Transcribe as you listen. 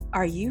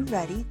Are you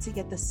ready to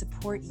get the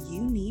support you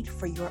need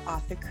for your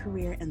author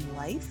career and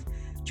life?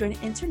 Join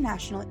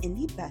international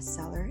indie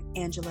bestseller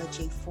Angela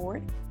J.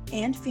 Ford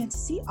and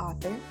fantasy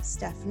author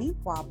Stephanie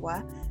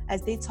Wabwa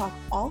as they talk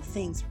all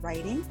things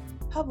writing,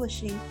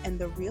 publishing, and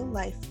the real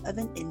life of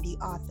an indie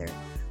author.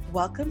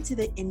 Welcome to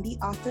the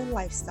Indie Author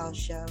Lifestyle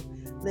Show.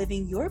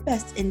 Living your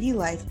best indie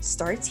life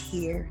starts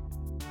here.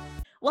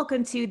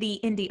 Welcome to the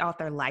Indie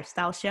Author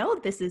Lifestyle Show.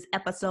 This is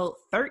episode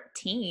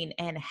 13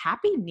 and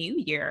Happy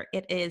New Year.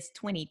 It is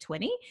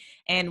 2020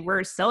 and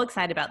we're so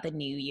excited about the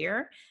new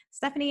year.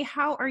 Stephanie,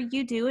 how are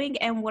you doing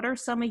and what are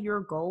some of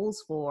your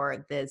goals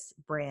for this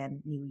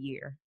brand new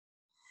year?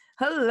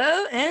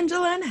 Hello,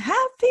 Angela, and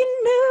Happy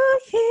New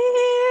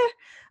Year!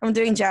 I'm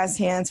doing jazz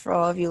hands for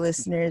all of you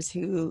listeners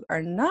who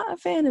are not a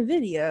fan of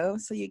video,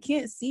 so you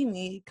can't see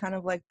me kind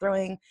of like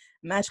throwing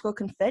magical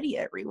confetti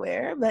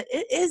everywhere, but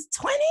it is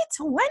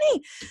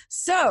 2020!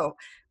 So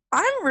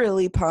I'm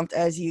really pumped,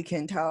 as you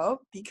can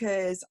tell,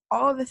 because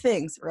all the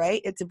things,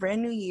 right? It's a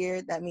brand new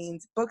year. That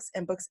means books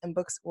and books and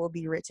books will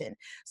be written.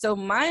 So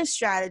my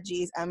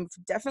strategies, I'm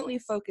definitely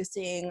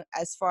focusing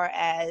as far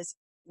as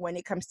when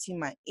it comes to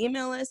my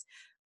email list.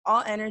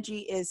 All energy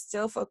is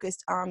still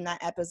focused on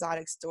that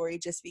episodic story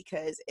just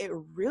because it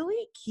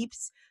really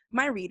keeps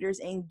my readers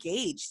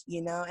engaged,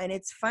 and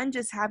it's fun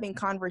just having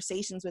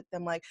conversations with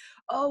them like,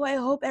 oh, I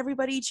hope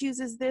everybody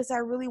chooses this. I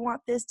really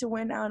want this to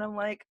win out. And I'm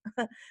like,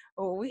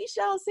 well, we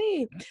shall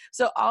see.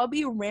 So I'll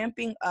be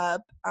ramping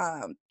up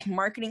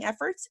marketing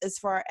efforts as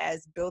far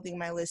as building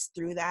my list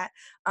through that.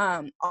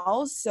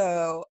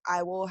 Also,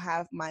 I will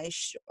have my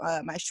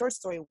short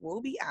story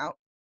will be out.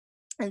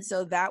 And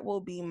so that will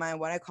be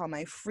what I call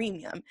my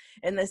freemium,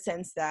 in the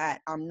sense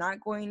that I'm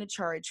not going to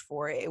charge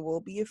for it. It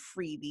will be a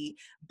freebie,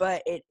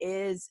 but it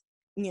is,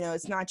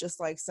 it's not just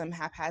like some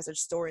haphazard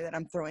story that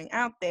I'm throwing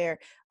out there.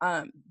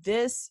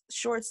 This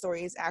short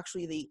story is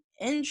actually the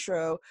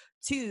intro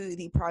to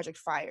the Project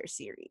Fire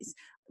series,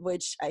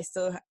 which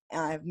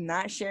I'm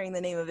not sharing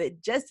the name of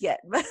it just yet,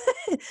 but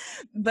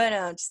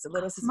just a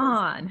little Come suspense.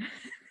 on.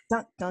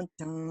 Dun, dun,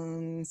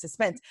 dun,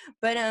 suspense.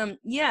 But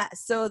yeah,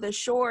 so it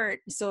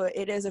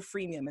is a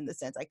freemium in the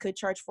sense. I could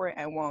charge for it,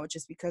 I won't,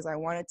 just because I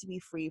want it to be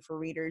free for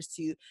readers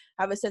to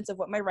have a sense of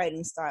what my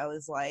writing style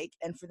is like,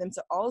 and for them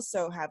to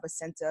also have a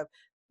sense of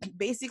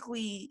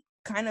basically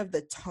kind of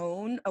the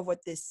tone of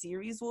what this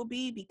series will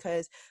be,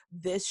 because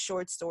this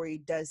short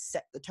story does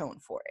set the tone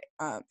for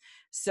it.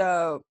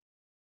 So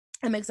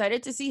I'm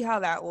excited to see how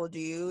that will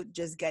do,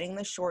 just getting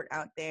the short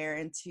out there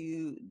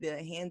into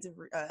the hands of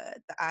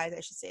the eyes, I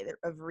should say,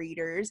 of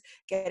readers,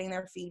 getting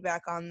their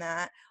feedback on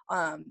that,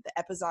 the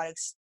episodic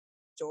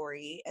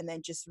story, and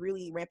then just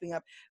really ramping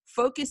up,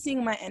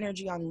 focusing my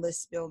energy on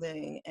list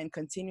building and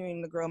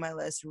continuing to grow my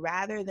list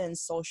rather than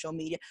social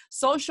media.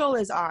 Social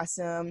is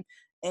awesome,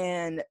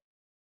 and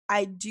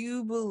I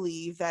do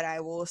believe that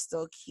I will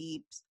still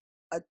keep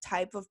a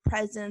type of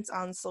presence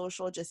on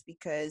social, just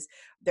because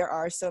there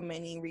are so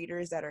many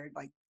readers that are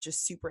like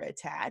just super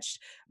attached,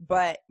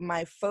 but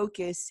my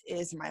focus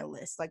is my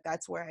list. Like,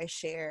 that's where I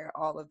share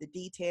all of the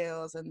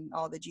details and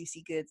all the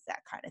juicy goods,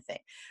 that kind of thing.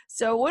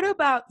 So what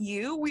about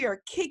you? We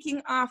are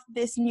kicking off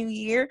this new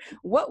year.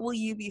 What will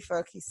you be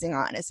focusing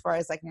on as far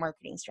as like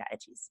marketing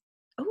strategies?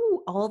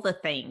 Oh, all the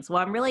things. Well,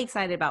 I'm really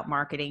excited about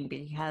marketing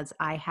because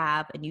I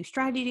have a new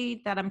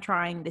strategy that I'm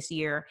trying this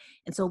year.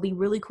 And so it'll be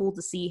really cool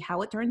to see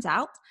how it turns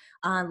out.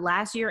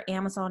 Last year,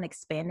 Amazon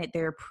expanded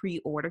their pre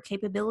order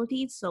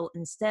capabilities. So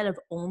instead of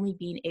only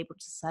being able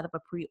to set up a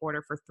pre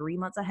order for 3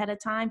 months ahead of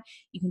time,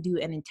 you can do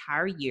an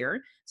entire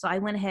year. So I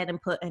went ahead and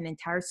put an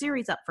entire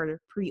series up for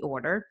pre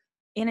order.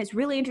 And it's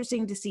really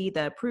interesting to see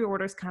the pre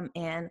orders come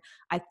in.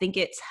 I think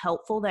it's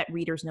helpful that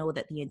readers know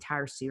that the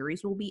entire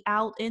series will be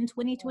out in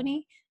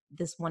 2020,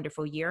 this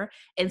wonderful year.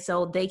 And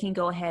so they can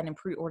go ahead and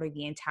pre-order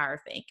the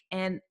entire thing.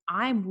 And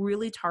I'm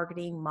really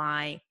targeting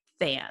my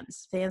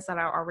fans that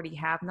I already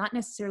have, not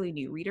necessarily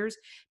new readers,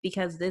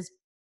 because this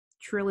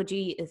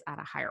trilogy is at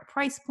a higher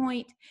price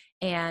point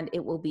and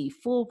it will be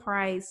full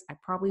price. I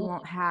probably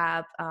won't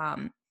have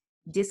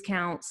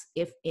discounts,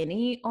 if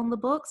any, on the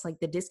books. Like,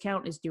 the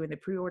discount is during the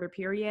pre-order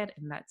period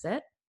and that's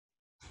it.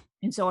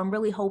 And so I'm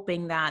really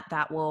hoping that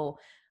that will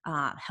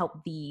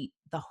help the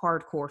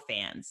hardcore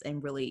fans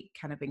and really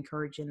kind of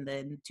encouraging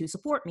them to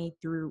support me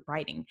through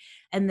writing.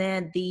 And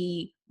then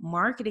the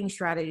marketing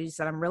strategies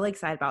that I'm really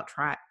excited about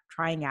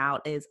trying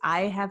out is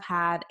I have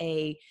had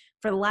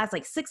for the last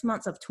like 6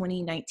 months of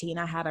 2019,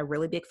 I had a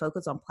really big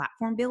focus on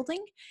platform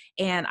building,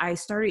 and I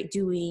started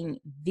doing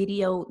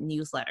video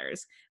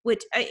newsletters,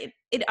 which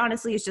it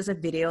honestly is just a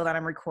video that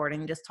I'm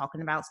recording, just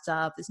talking about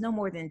stuff. It's no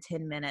more than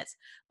 10 minutes,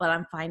 but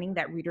I'm finding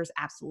that readers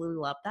absolutely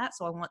love that.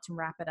 So I want to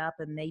wrap it up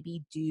and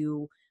maybe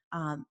do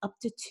up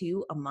to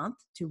 2 a month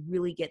to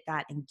really get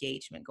that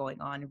engagement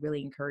going on and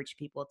really encourage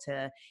people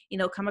to,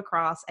 come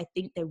across. I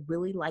think they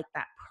really like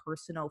that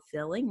personal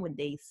feeling when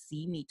they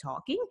see me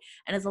talking.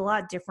 And it's a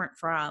lot different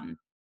from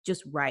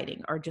just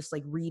writing or just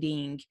like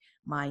reading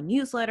my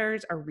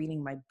newsletters or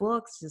reading my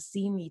books, to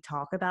see me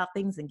talk about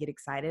things and get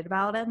excited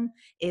about them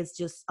is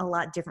just a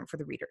lot different for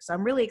the reader. So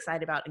I'm really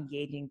excited about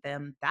engaging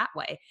them that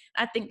way.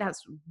 I think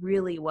that's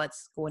really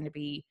what's going to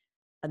be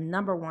a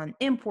number one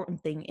important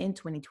thing in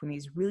 2020,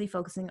 is really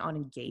focusing on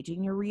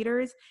engaging your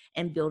readers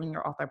and building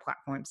your author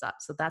platforms up.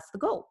 So that's the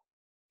goal.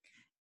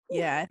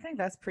 Yeah, I think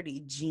that's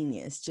pretty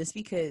genius, just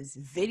because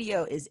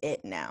video is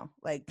it now.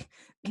 Like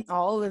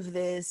all of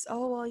this,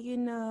 oh,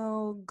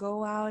 well,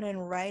 go out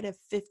and write a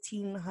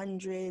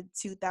 1,500,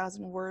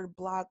 2,000 word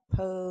blog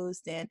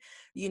post and,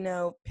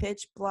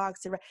 pitch blogs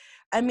to write.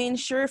 I mean,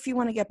 sure, if you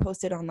want to get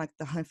posted on like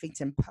the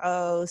Huffington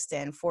Post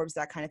and Forbes,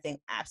 that kind of thing,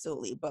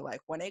 absolutely. But like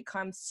when it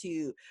comes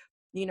to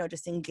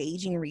just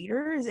engaging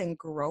readers and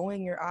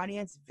growing your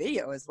audience,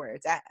 video is where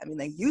it's at. I mean,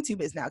 like YouTube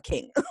is now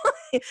king.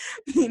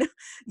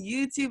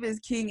 YouTube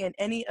is king in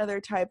any other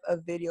type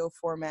of video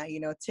format.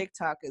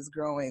 TikTok is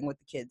growing with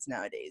the kids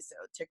nowadays. So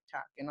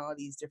TikTok and all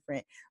these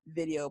different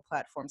video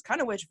platforms,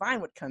 kind of wish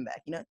Vine would come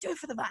back, do it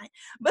for the Vine.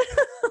 But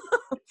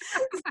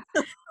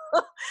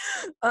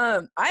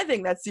I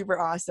think that's super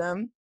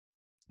awesome.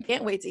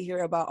 Can't wait to hear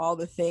about all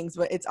the things,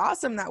 but it's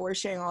awesome that we're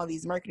sharing all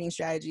these marketing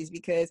strategies,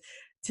 because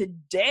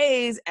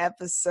today's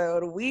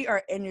episode, we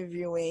are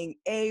interviewing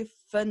a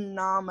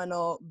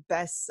phenomenal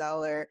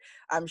bestseller.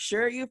 I'm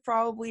sure you've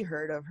probably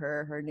heard of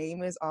her. Her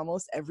name is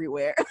almost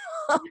everywhere.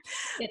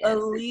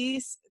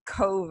 Elise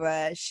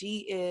Kova.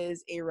 She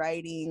is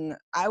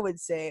I would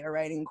say a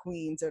writing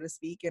queen, so to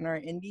speak, in our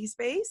indie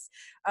space.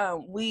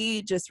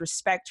 We just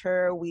respect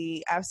her.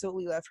 We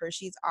absolutely love her.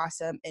 She's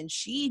awesome. And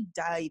she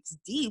dives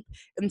deep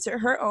into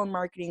her own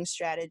marketing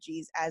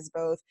strategies as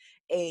both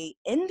a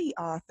indie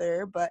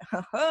author, but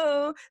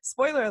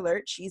spoiler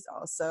alert, she's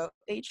also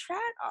a trad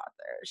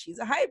author. She's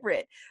a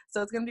hybrid.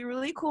 So it's going to be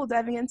really cool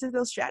diving into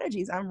those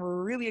strategies. I'm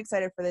really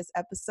excited for this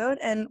episode,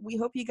 and we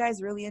hope you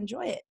guys really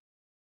enjoy it.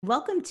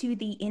 Welcome to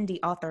the Indie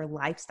Author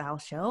Lifestyle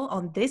Show.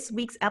 On this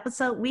week's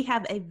episode, we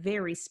have a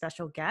very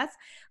special guest.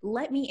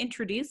 Let me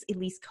introduce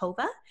Elise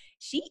Kova.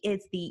 She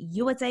is the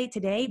USA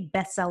Today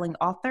bestselling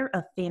author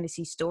of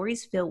fantasy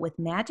stories filled with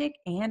magic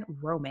and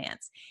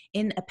romance.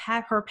 In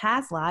her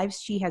past lives,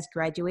 she has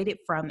graduated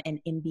from an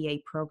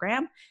MBA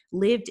program,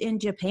 lived in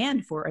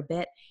Japan for a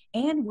bit,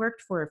 and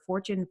worked for a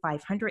Fortune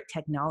 500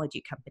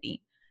 technology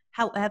company.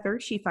 However,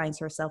 she finds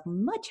herself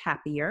much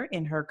happier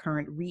in her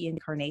current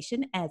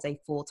reincarnation as a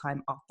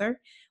full-time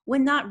author.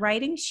 When not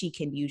writing, she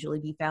can usually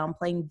be found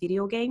playing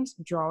video games,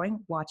 drawing,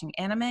 watching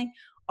anime,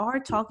 or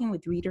talking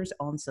with readers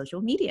on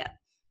social media.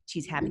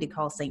 She's happy to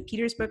call St.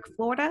 Petersburg,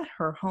 Florida,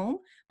 her home,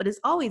 but is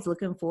always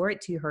looking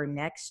forward to her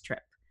next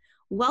trip.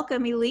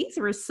 Welcome, Elise.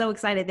 We're so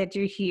excited that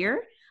you're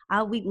here.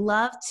 We'd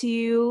love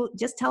to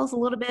just tell us a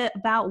little bit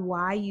about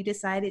why you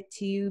decided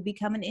to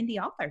become an indie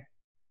author.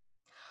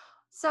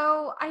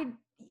 So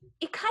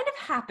it kind of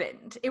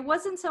happened. It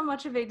wasn't so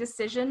much of a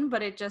decision,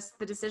 but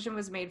the decision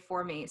was made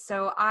for me.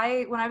 So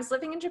when I was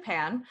living in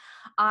Japan,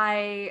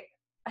 I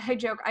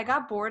joke, I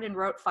got bored and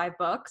wrote 5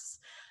 books,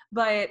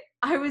 but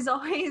I was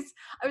always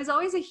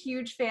a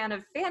huge fan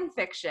of fan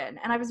fiction.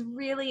 And I was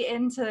really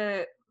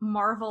into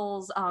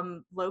Marvel's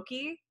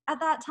Loki at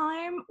that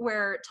time,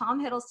 where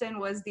Tom Hiddleston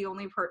was the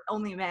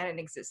only man in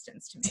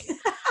existence to me.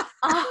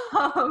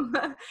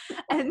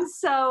 And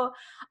so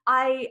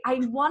I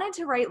wanted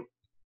to write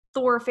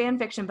Thor fan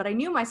fiction, but I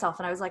knew myself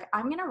and I was like,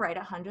 I'm going to write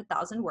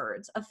 100,000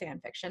 words of fan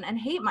fiction and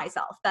hate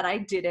myself that I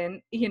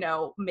didn't,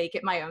 make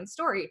it my own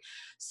story.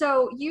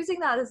 So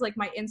using that as like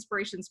my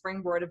inspiration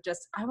springboard of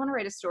just, I want to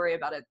write a story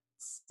about a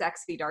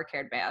sexy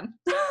dark-haired man.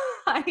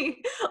 I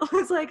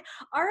was like,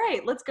 all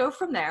right, let's go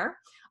from there.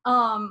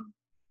 And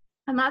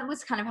that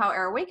was kind of how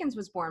Air Awakens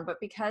was born.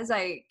 But because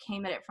I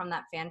came at it from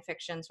that fan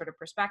fiction sort of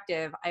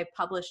perspective, I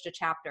published a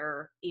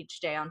chapter each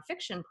day on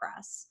Fiction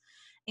Press.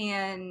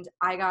 And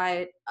I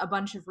got a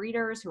bunch of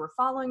readers who were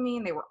following me,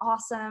 and they were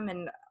awesome.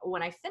 And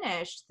when I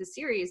finished the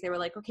series, they were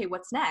like, okay,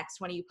 what's next?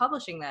 When are you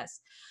publishing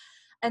this?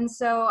 And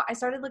so I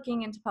started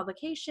looking into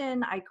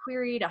publication. I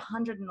queried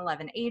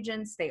 111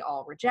 agents. They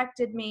all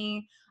rejected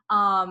me.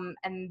 And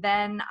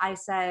then I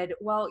said,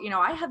 well,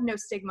 I have no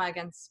stigma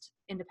against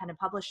independent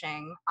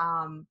publishing.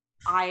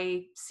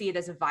 I see it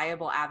as a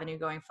viable avenue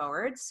going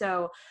forward.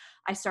 So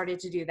I started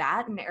to do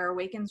that, and Air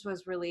Awakens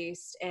was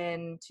released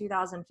in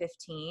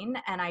 2015,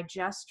 and I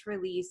just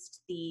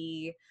released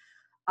the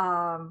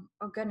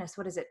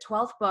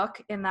 12th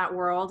book in that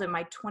world, and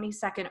my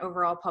 22nd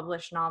overall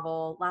published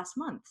novel last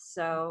month.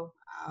 So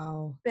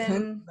wow,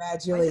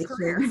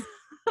 congratulations.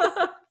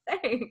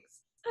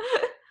 Thanks.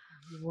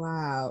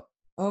 Wow.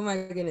 Oh my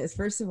goodness.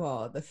 First of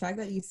all, the fact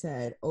that you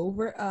said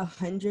over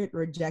 100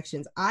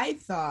 rejections, I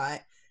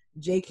thought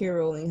J.K.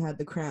 Rowling had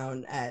the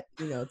crown at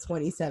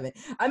 27.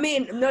 I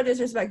mean, no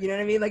disrespect, you know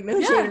what I mean? Like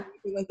no shade or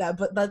anything like that.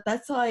 But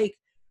that's like,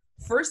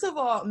 first of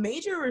all,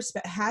 major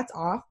respect, hats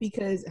off,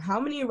 because how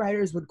many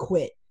writers would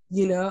quit,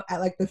 at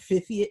like the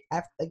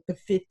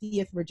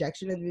 50th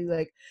rejection and be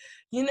like,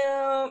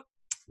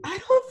 I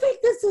don't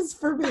think this is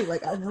for me.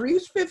 Like, I've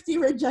reached 50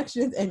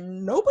 rejections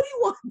and nobody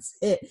wants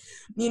it,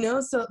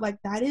 So, like,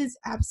 that is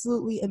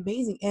absolutely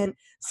amazing. And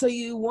so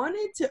you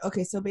wanted to,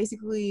 okay, so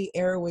basically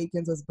Air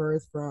Awakens was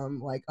birthed from,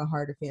 like, a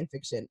heart of fan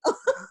fiction.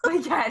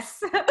 Yes.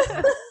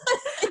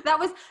 that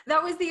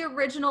was the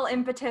original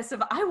impetus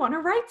of I want to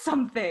write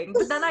something.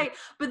 But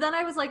then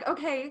I was like,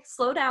 okay,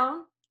 slow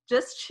down.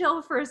 Just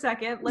chill for a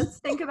second. Let's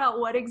think about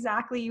what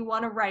exactly you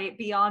want to write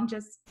beyond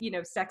just,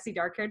 sexy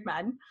dark-haired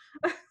men.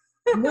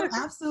 No,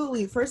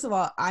 absolutely. First of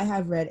all, I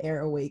have read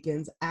Air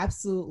Awakens,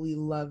 absolutely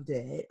loved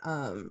it.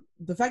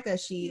 The fact that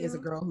she is a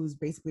girl who's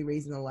basically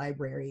raised in a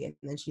library and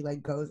then she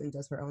like goes and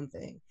does her own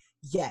thing.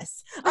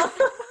 Yes.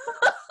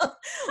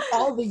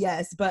 All the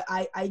yes, but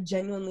I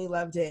genuinely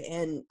loved it.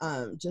 And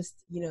just,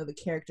 the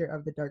character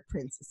of the Dark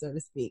Prince, so to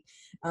speak,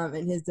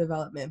 and his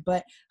development.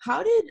 But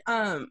how did,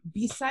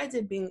 besides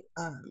it being,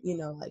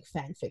 like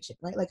fan fiction,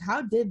 right? Like,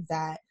 how did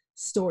that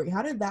story,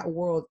 how did that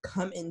world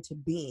come into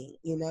being?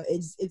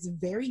 It's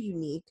very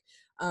unique.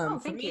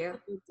 Thank you.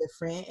 It's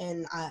different,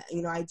 and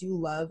I do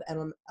love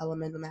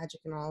elemental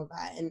magic and all of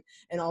that,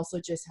 and also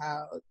just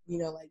how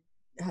like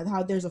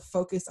how there's a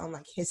focus on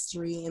like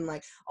history and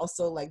like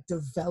also like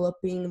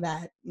developing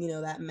that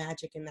that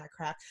magic and that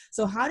craft.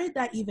 So how did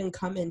that even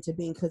come into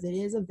being, because it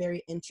is a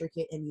very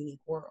intricate and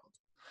unique world?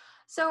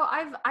 So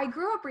I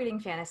grew up reading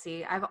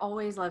fantasy. I've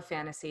always loved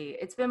fantasy.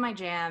 It's been my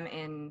jam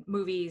in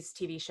movies,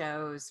 TV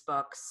shows,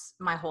 books,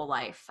 my whole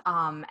life.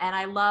 And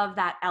I love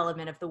that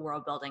element of the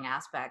world building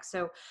aspect.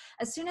 So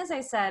as soon as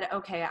I said,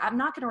 okay, I'm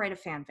not going to write a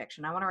fan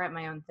fiction, I want to write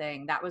my own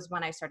thing, that was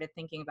when I started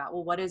thinking about,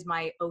 well, what does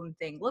my own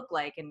thing look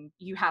like? And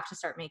you have to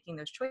start making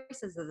those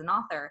choices as an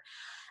author.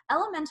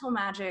 Elemental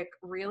magic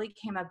really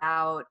came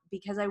about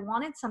because I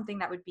wanted something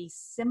that would be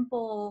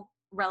simple,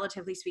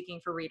 relatively speaking,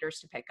 for readers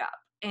to pick up,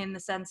 in the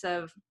sense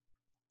of,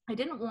 I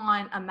didn't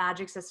want a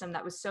magic system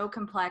that was so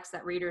complex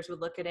that readers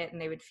would look at it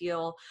and they would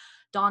feel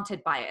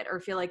daunted by it or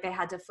feel like they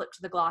had to flip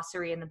to the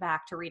glossary in the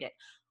back to read it.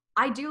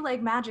 I do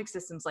like magic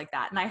systems like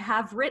that, and I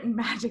have written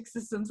magic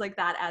systems like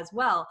that as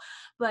well.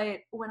 But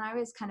when I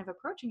was kind of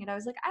approaching it, I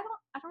was like, I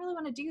don't really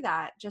want to do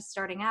that just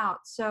starting out.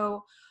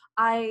 So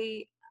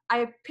I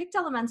picked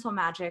elemental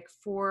magic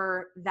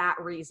for that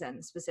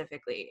reason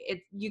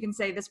specifically. You can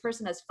say this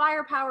person has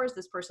fire powers,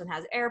 this person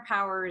has air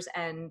powers,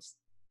 and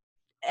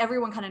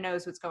everyone kind of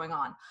knows what's going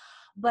on.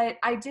 But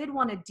I did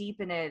want to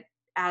deepen it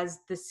as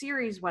the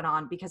series went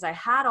on, because I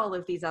had all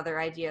of these other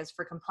ideas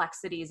for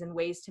complexities and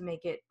ways to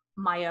make it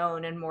my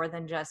own and more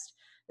than just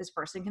this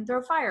person can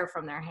throw fire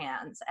from their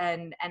hands,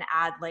 and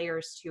add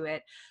layers to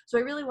it. So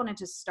I really wanted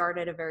to start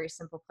at a very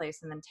simple place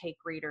and then take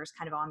readers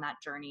kind of on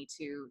that journey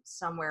to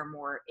somewhere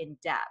more in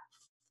depth.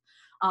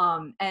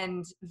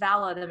 And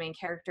Vala, the main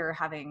character,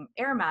 having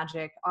air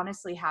magic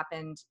honestly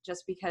happened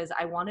just because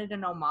I wanted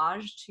an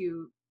homage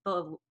to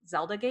the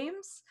Zelda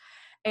games.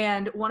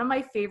 And one of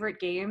my favorite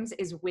games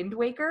is Wind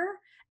Waker.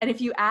 And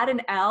if you add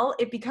an L,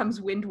 it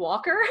becomes Wind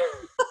Walker.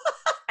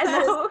 And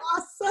that is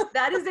awesome.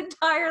 That is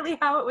entirely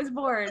how it was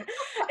born.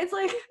 It's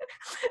like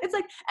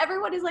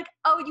everyone is like,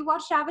 oh, you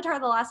watched Avatar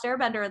The Last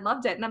Airbender and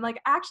loved it. And I'm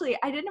like, actually,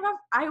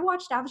 I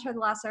watched Avatar The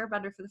Last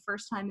Airbender for the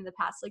first time in the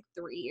past like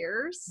 3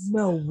 years.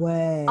 No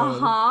way.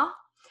 Uh-huh.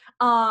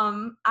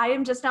 I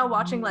am just now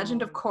watching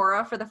Legend of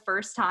Korra for the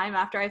first time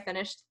after I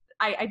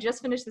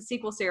just finished the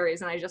sequel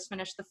series, and I just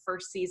finished the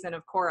first season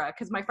of Korra,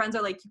 because my friends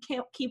are like, you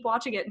can't keep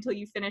watching it until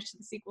you finish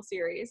the sequel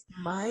series.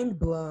 Mind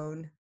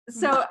blown.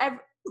 So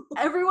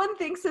everyone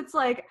thinks it's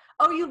like,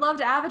 oh, you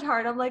loved Avatar.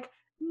 And I'm like,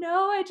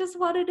 no, I just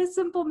wanted a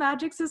simple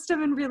magic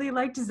system and really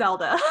liked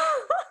Zelda.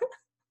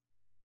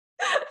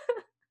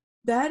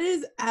 That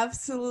is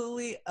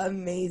absolutely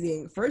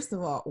amazing. First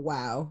of all,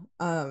 wow.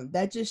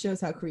 That just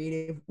shows how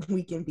creative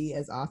we can be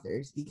as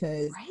authors,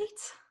 because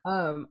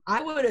right?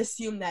 I would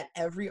assume that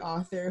every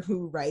author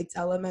who writes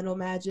elemental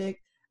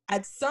magic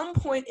at some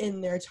point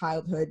in their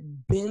childhood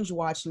binge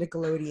watched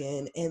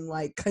Nickelodeon and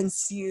like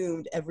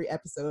consumed every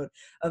episode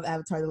of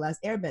Avatar The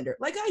Last Airbender,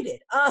 like I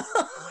did.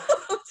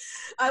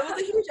 I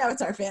was a huge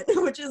Avatar fan,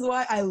 which is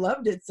why I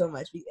loved it so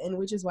much, and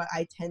which is why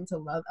I tend to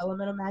love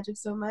elemental magic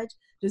so much,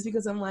 just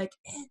because I'm like,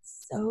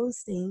 it's so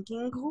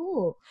stinking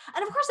cool.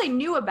 And of course I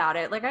knew about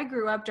it. Like, I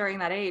grew up during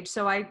that age,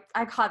 so I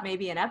caught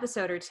maybe an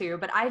episode or two,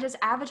 but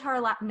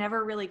Avatar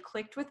never really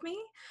clicked with me.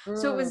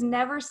 So it was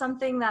never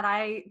something that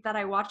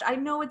I watched. I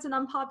know it's an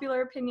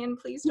unpopular opinion,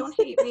 please don't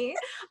hate me,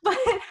 but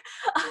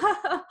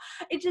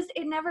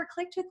it never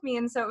clicked with me.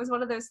 And so it was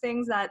one of those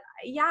things that,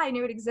 yeah, I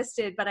knew it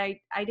existed, but I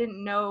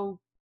didn't know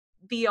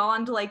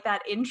beyond like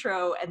that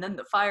intro and then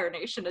the Fire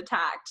Nation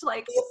attacked.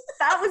 Like,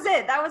 that was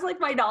it. That was like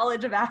my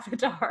knowledge of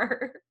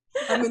Avatar.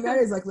 I mean, that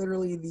is like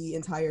literally the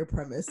entire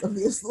premise of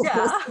this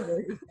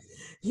story.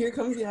 Here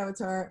comes the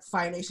Avatar,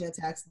 Fire Nation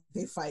attacks,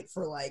 they fight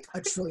for like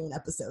 1 trillion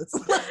episodes.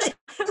 But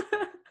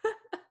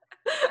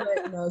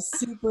no,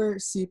 super,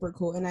 super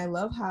cool. And I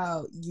love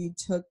how you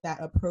took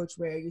that approach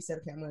where you said,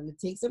 okay, I'm going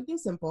to take something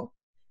simple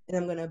and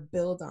I'm going to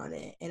build on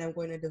it, and I'm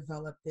going to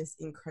develop this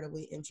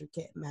incredibly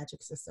intricate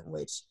magic system,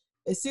 which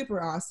is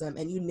super awesome.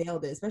 And you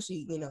nailed it,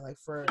 especially, like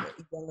for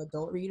young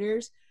adult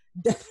readers.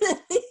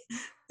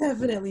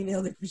 definitely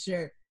nailed it for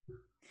sure.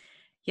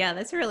 Yeah,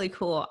 that's really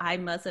cool. I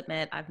must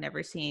admit, I've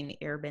never seen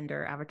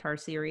Airbender Avatar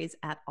series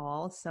at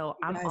all. So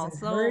You I'm guys, I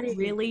heard also it.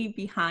 really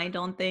behind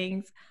on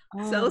things.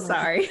 Oh So my God.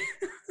 sorry.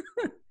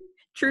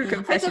 True It's okay.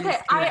 confessions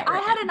tonight, I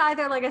right hadn't now.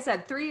 either. Like I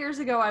said, 3 years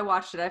ago, I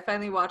watched it. I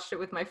finally watched it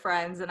with my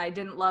friends, and I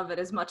didn't love it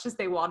as much as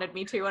they wanted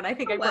me to. And I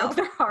think Oh, I broke well,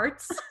 their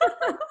hearts.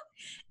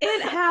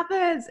 it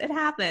happens. It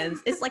happens.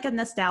 It's like a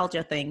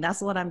nostalgia thing.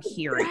 That's what I'm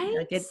hearing. Right?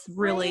 Like it's Right?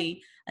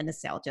 really a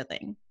nostalgia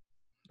thing.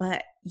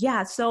 But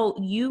yeah, so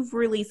you've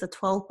released a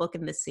 12th book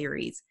in this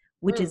series,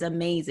 which is Mm.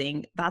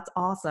 amazing. That's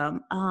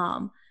awesome.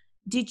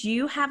 Did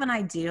you have an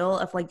idea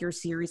of like your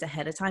series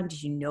ahead of time?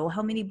 Did you know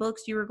how many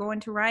books you were going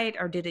to write,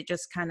 or did it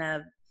just kind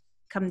of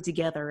come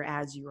together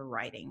as you were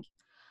writing?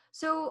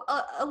 So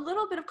a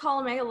little bit of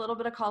column A, a little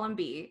bit of column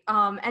B,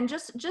 and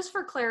just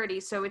for clarity,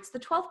 so it's the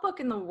 12th book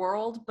in the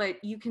world,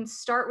 but you can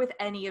start with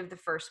any of the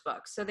first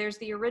books. So there's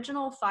the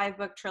original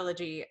 5-book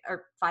trilogy,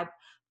 or five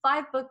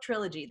book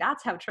trilogy.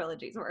 That's how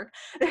trilogies work.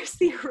 There's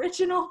the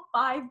original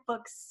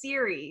 5-book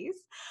series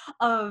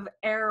of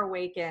Air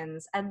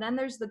Awakens, and then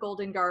there's the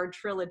Golden Guard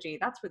trilogy.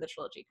 That's where the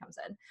trilogy comes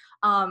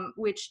in,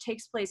 which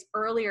takes place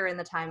earlier in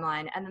the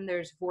timeline, and then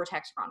there's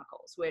Vortex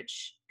Chronicles,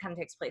 which kind of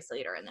takes place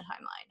later in the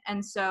timeline,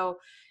 and so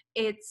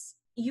it's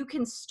you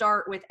can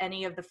start with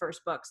any of the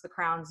first books, The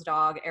Crown's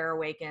Dog, Air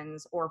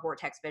Awakens, or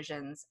Vortex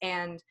Visions.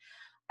 And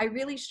I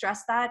really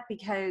stress that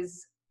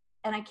because,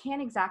 and I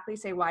can't exactly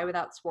say why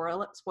without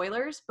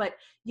spoilers, but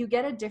you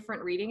get a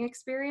different reading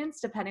experience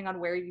depending on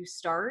where you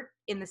start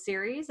in the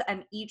series,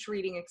 and each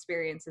reading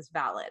experience is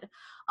valid.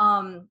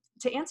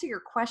 To answer your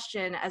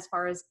question, as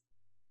far as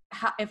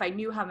if I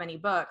knew how many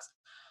books,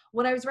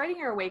 when I was writing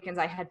Air Awakens,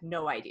 I had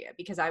no idea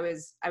because I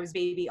was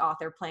baby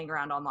author playing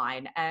around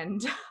online,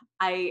 and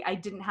I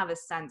didn't have a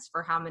sense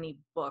for how many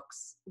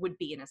books would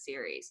be in a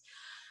series.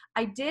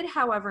 I did,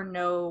 however,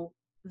 know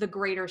the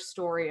greater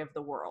story of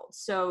the world.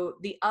 So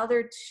the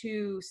other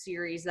two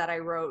series that I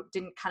wrote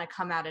didn't kind of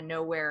come out of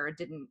nowhere.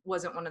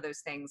 Wasn't one of those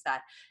things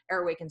that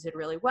Air Awakens did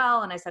really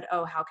well, and I said,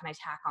 oh, how can I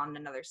tack on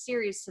another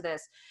series to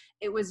this?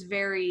 It was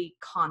very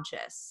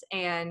conscious,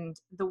 and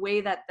the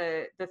way that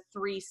the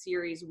three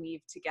series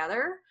weave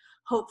together,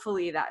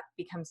 hopefully that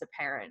becomes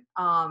apparent.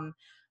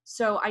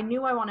 So I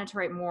knew I wanted to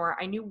write more.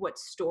 I knew what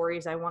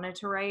stories I wanted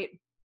to write,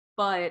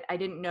 but I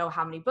didn't know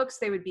how many books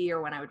they would be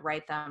or when I would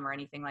write them or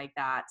anything like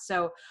that.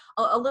 So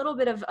a little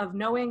bit of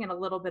knowing and a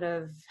little bit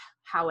of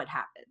how it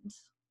happened.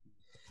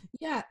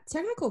 Yeah,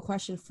 technical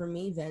question for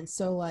me then.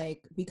 So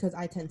like, because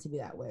I tend to be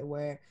that way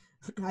where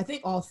I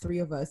think all three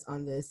of us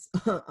on this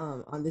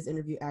on this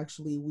interview,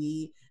 actually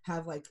we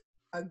have like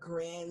a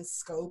grand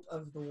scope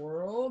of the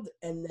world,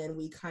 and then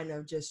we kind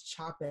of just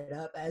chop it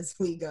up as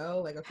we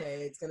go. Like,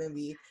 okay, it's gonna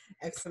be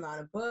X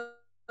amount of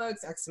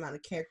books, X amount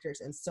of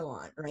characters, and so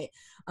on, right?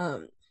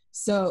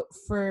 So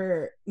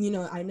for,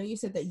 I know you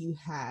said that you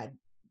had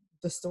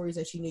the stories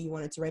that you knew you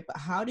wanted to write, but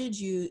how did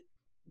you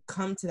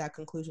come to that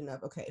conclusion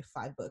of, okay,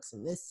 5 books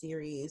in this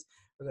series,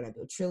 we're gonna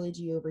do a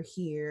trilogy over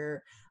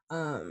here,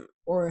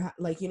 or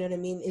like, you know what I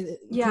mean? Because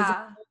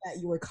Yeah. that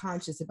you were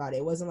conscious about it.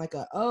 It wasn't like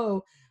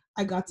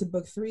I got to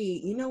book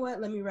 3, you know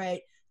what, let me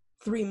write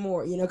 3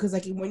 more, because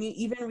like when you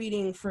even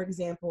reading, for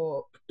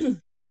example,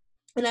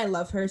 and I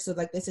love her, so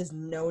like this is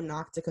no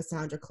knock to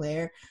Cassandra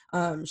Clare.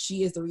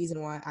 She is the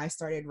reason why I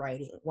started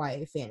writing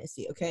YA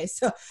fantasy. Okay,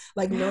 so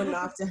like no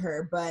knock to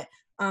her, but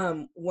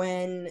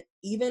when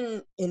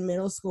even in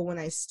middle school when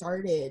I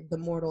started the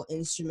Mortal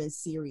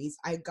Instruments series,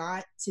 I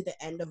got to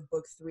the end of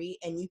book 3,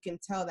 and you can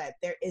tell that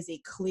there is a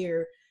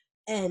clear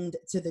end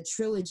to the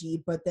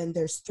trilogy, but then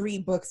there's 3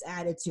 books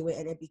added to it,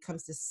 and it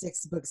becomes the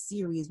 6-book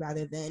series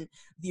rather than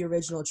the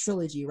original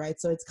trilogy,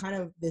 right? So it's kind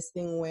of this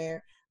thing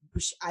where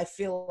I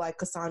feel like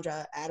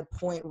Cassandra at a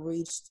point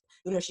reached,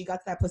 she got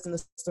to that place in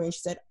the story and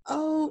she said,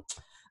 oh,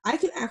 I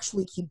can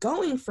actually keep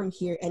going from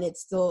here, and it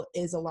still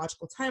is a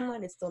logical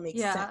timeline, it still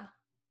makes sense.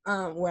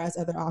 Whereas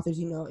other authors,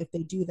 if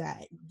they do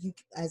that, you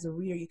as a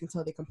reader, you can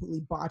tell they completely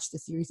botched the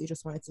series. They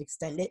just wanted to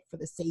extend it for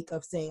the sake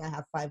of saying I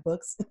have 5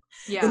 books in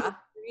the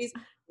series.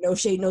 No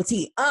shade, no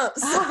tea.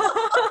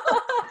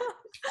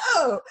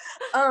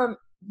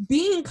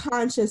 Being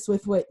conscious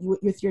with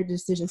with your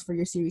decisions for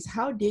your series,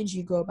 how did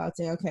you go about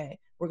saying, okay,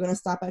 we're going to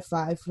stop at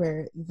 5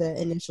 for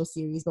the initial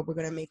series, but we're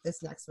going to make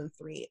this next one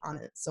 3, on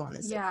it, so on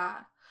and so forth? Yeah.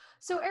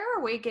 So Air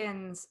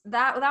Awakens,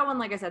 that one,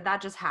 like I said, that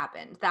just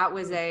happened. That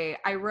was I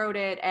wrote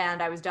it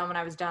and I was done when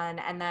I was done.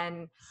 And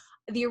then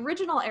the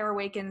original Air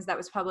Awakens that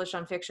was published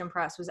on Fiction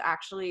Press was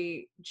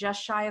actually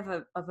just shy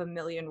of a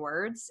million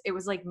words. It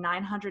was like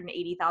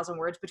 980,000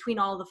 words between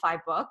all the 5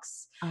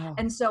 books. Oh.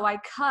 And so I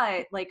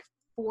cut like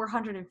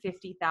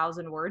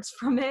 450,000 words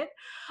from it.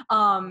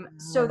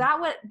 So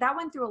that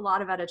went through a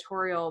lot of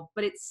editorial,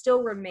 but it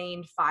still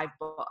remained 5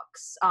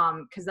 books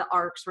because the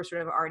arcs were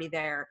sort of already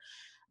there.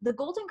 The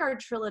Golden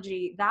Guard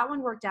trilogy, that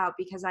one worked out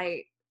because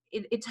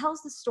it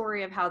tells the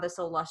story of how this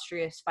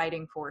illustrious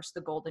fighting force,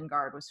 the Golden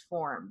Guard, was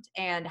formed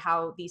and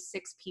how these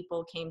 6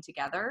 people came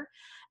together.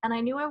 And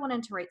I knew I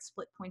wanted to write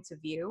split points of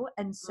view.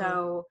 And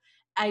so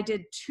I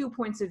did 2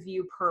 points of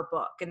view per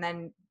book, and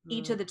then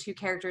each of the 2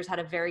 characters had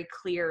a very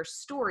clear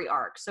story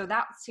arc. So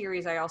that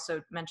series, I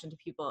also mentioned to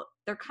people,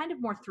 they're kind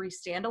of more 3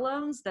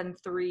 standalones than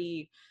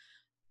 3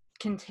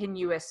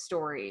 continuous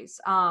stories.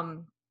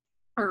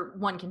 Or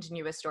 1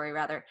 continuous story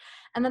rather.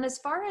 And then as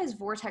far as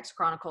Vortex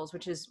Chronicles,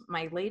 which is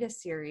my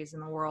latest series in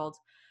the world,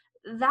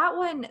 that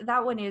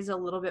one is a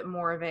little bit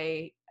more of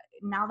a,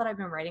 now that I've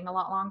been writing a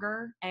lot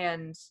longer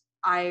and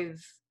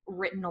I've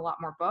written a lot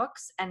more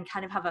books and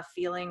kind of have a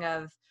feeling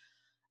of,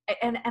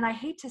 and I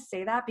hate to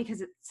say that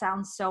because it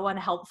sounds so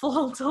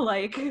unhelpful to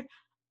like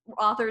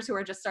authors who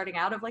are just starting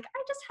out, of like,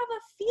 I just have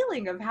a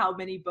feeling of how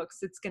many books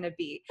it's going to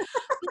be.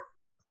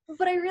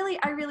 But I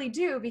really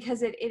do,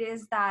 because it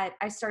is that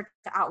I start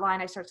to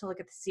outline, I start to look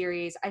at the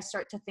series, I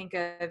start to think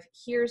of,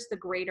 here's the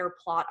greater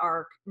plot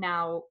arc.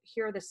 Now,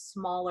 here are the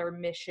smaller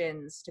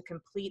missions to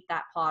complete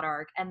that plot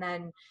arc. And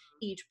then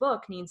each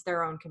book needs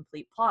their own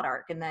complete plot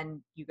arc. And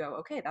then you go,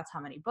 okay, that's how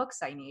many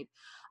books I need.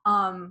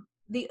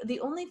 The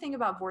only thing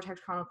about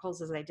Vortex Chronicles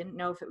is I didn't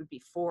know if it would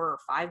be 4 or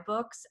 5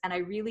 books. And I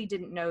really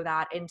didn't know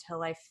that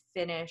until I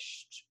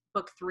finished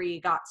book 3,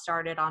 got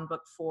started on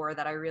book 4,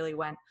 that I really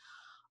went,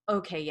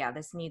 okay, yeah,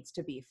 this needs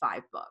to be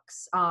 5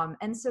 books.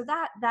 And so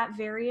that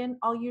variant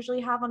I'll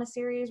usually have on a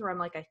series where I'm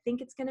like, I think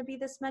it's going to be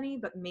this many,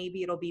 but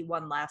maybe it'll be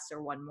 1 less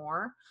or 1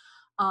 more.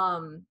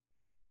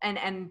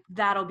 And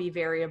that'll be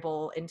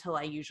variable until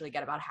I usually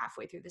get about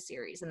halfway through the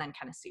series and then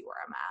kind of see where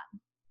I'm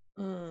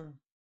at.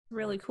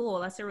 Really cool.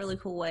 That's a really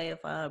cool way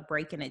of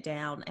breaking it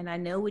down. And I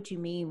know what you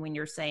mean when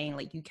you're saying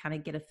like you kind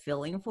of get a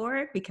feeling for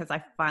it, because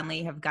I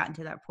finally have gotten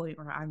to that point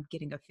where I'm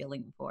getting a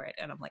feeling for it.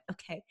 And I'm like,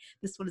 okay,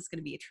 this one is going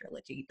to be a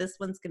trilogy. This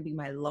one's going to be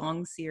my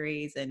long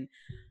series. And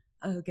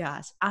oh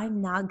gosh,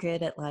 I'm not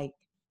good at like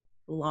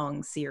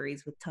long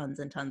series with tons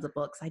and tons of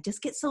books. I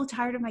just get so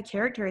tired of my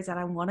characters that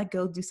I want to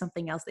go do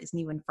something else that's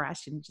new and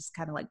fresh and just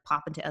kind of like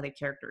pop into other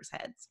characters'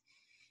 heads.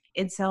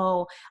 And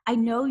so I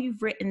know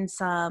you've written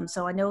some,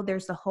 so I know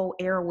there's the whole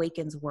Air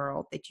Awakens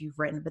world that you've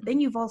written, but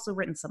then you've also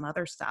written some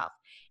other stuff.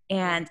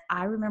 And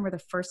I remember the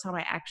first time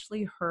I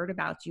actually heard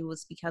about you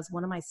was because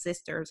one of my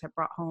sisters had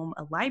brought home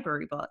a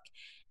library book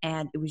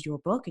and it was your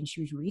book and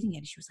she was reading it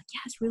and she was like, yeah,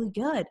 it's really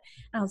good.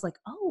 And I was like,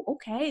 oh,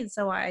 okay. And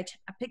so I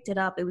picked it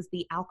up. It was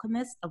The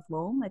Alchemist of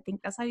Loam. I think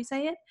that's how you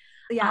say it.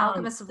 Yeah,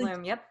 Alchemist of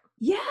Loam. Yep.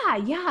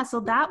 Yeah. So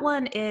that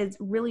one is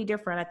really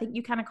different. I think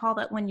you kind of call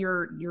that one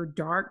your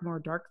more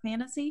dark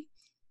fantasy.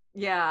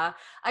 Yeah,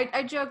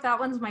 I joke that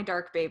one's my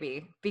dark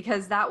baby,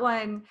 because that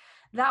one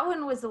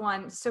was the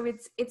one. So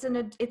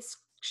it's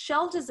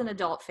shelved as an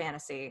adult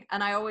fantasy,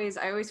 and I always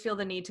feel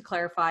the need to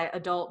clarify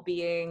adult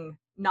being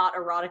not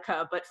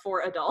erotica, but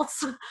for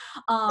adults.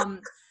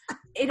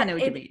 I know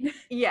what you mean.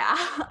 Yeah,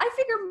 I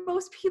figure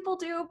most people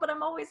do, but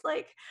I'm always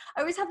like,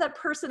 I always have that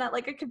person at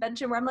like a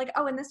convention where I'm like,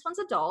 oh, and this one's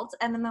adult,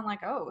 and then they're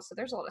like, oh, so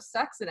there's a lot of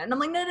sex in it, and I'm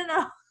like,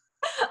 no.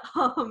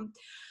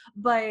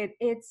 But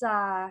it's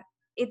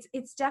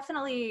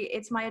definitely,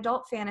 it's my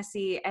adult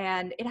fantasy,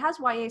 and it has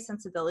YA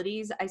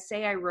sensibilities. I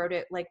say I wrote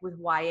it like with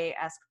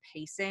YA-esque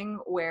pacing,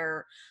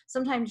 where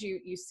sometimes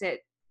you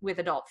sit with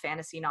adult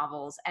fantasy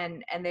novels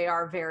and they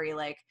are very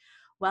like,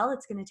 well,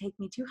 it's going to take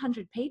me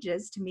 200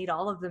 pages to meet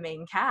all of the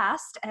main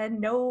cast and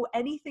know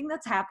anything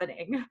that's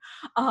happening.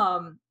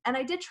 And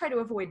I did try to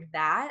avoid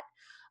that,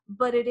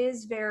 but it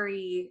is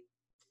very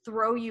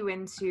throw you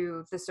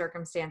into the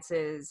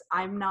circumstances.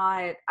 I'm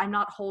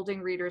not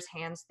holding readers'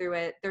 hands through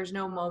it. There's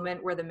no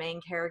moment where the main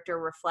character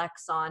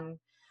reflects on,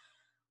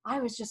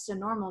 I was just a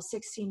normal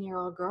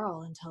 16-year-old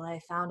girl until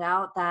I found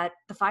out that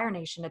the Fire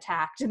Nation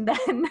attacked, and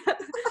then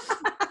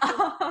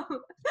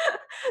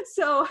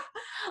so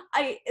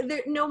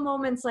there no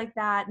moments like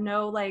that.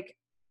 No, like,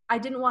 I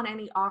didn't want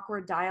any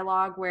awkward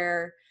dialogue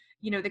where,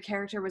 you know, the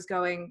character was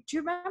going, do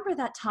you remember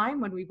that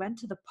time when we went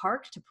to the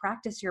park to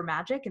practice your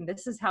magic and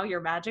this is how your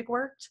magic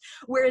worked?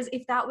 Whereas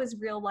if that was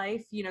real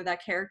life, you know,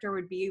 that character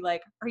would be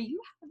like, are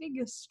you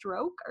having a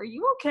stroke? Are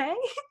you okay?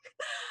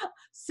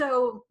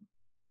 So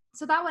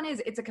that one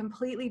it's a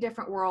completely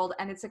different world,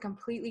 and it's a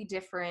completely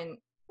different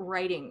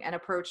writing and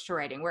approach to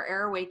writing, where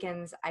Air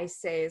Awakens, I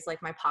say, is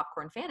like my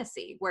popcorn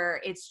fantasy,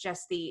 where it's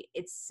just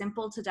it's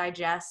simple to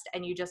digest,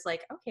 and you just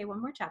like, okay, one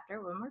more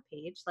chapter, one more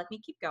page, let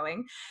me keep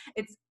going.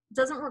 It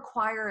doesn't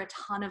require a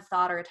ton of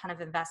thought or a ton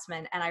of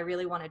investment, and I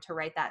really wanted to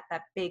write that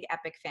big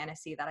epic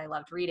fantasy that I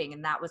loved reading,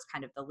 and that was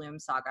kind of the Loom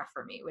saga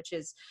for me, which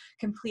is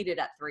completed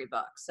at 3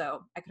 books.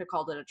 So I could have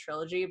called it a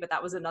trilogy, but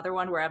that was another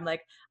one where I'm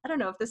like, I don't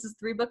know if this is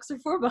 3 books or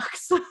 4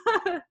 books.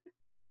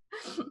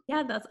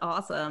 Yeah, that's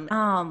awesome.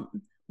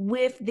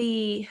 With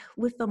the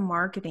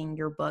marketing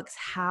your books,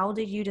 how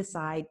did you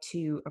decide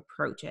to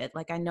approach it?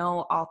 Like, I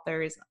know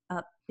authors,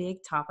 a big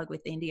topic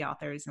with indie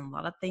authors and a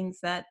lot of things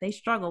that they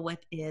struggle with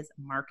is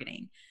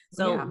marketing.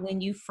 So when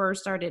you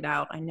first started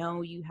out, I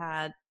know you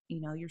had,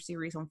 you know, your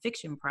series on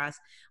Fiction Press,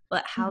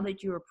 but how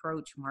did you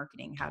approach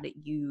marketing? How did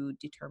you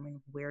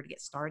determine where to get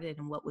started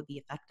and what would be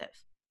effective?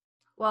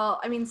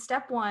 Well, I mean,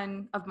 step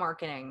 1 of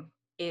marketing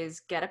is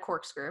get a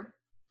corkscrew.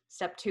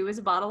 Step 2 is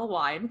a bottle of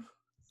wine.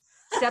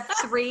 Step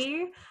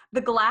 3,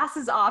 the glass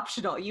is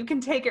optional. You can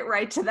take it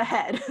right to the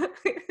head.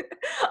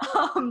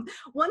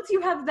 Once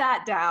you have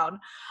that down,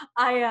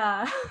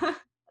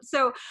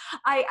 so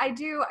I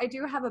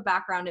do have a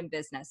background in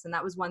business, and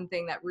that was one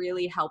thing that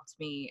really helped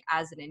me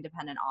as an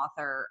independent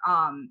author,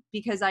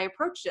 because I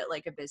approached it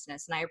like a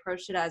business, and I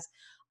approached it as,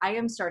 I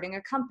am starting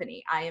a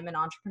company. I am an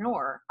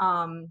entrepreneur.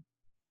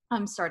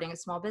 I'm starting a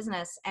small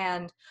business,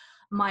 and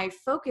my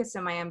focus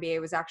in my MBA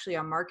was actually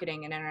on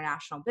marketing and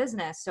international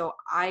business. So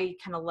I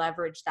kind of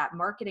leveraged that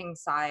marketing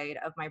side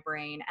of my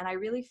brain, and I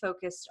really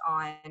focused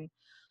on,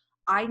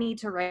 I need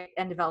to write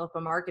and develop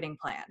a marketing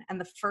plan. And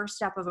the first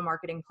step of a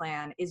marketing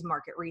plan is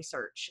market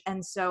research.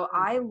 And so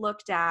I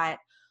looked at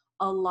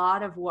a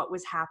lot of what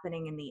was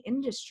happening in the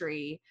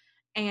industry,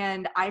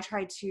 and I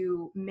tried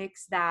to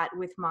mix that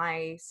with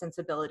my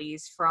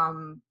sensibilities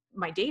from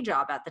my day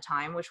job at the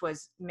time, which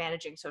was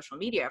managing social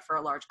media for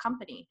a large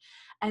company.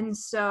 And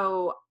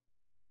so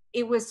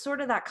it was sort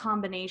of that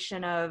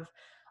combination of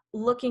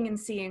looking and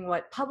seeing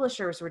what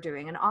publishers were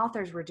doing and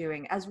authors were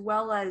doing, as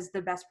well as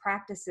the best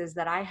practices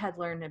that I had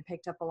learned and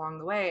picked up along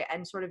the way,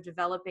 and sort of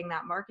developing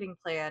that marketing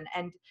plan,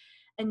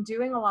 and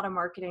doing a lot of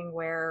marketing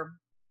where,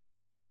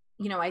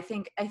 you know, I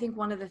think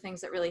one of the things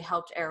that really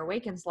helped Air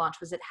Awakens launch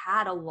was it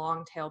had a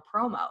long tail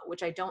promo,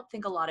 which I don't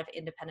think a lot of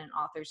independent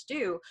authors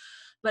do.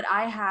 But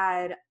I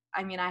had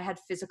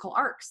physical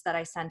arcs that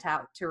I sent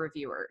out to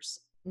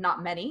reviewers.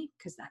 Not many,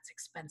 because that's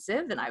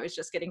expensive and I was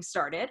just getting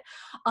started.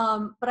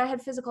 But I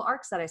had physical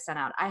arcs that I sent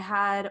out. I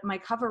had my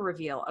cover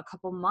reveal a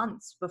couple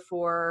months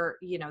before,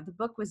 you know, the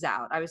book was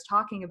out. I was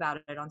talking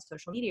about it on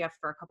social media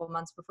for a couple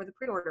months before the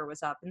pre-order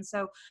was up. And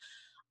so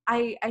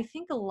I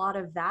think a lot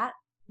of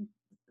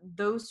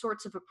those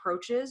sorts of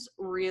approaches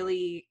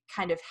really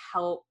kind of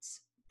helped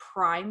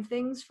prime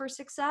things for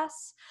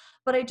success.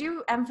 But I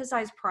do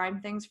emphasize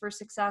prime things for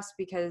success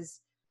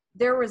because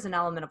there was an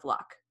element of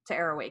luck to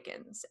Air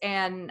Awakens.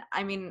 And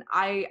I mean,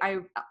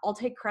 I'll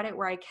take credit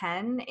where I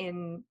can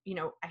in, you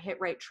know, I hit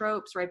right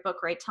tropes, right book,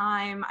 right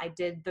time. I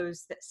did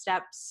those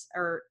steps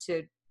or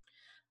to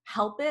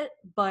help it,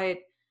 but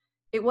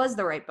it was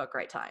the right book,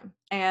 right time.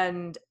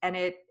 And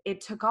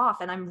it took off,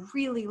 and I'm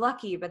really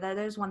lucky. But that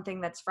is one thing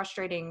that's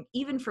frustrating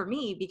even for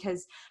me,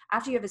 because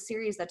after you have a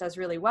series that does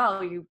really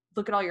well, you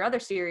look at all your other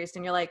series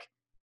and you're like,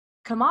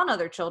 come on,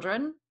 other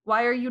children,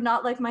 why are you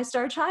not like my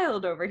star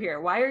child over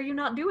here? Why are you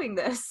not doing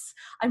this?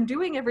 I'm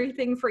doing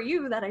everything for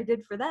you that I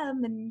did for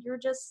them, and you're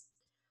just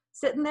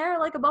sitting there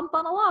like a bump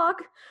on a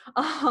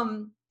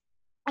log.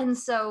 And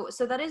so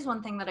that is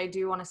one thing that I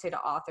do want to say to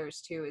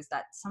authors too, is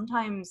that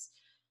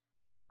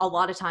a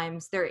lot of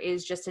times there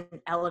is just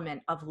an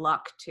element of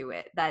luck to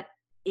it that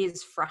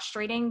is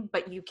frustrating,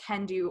 but you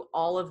can do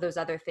all of those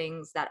other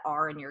things that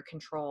are in your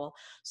control.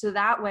 So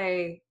that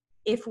way,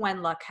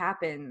 when luck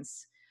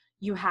happens,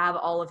 you have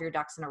all of your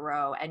ducks in a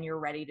row and you're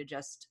ready to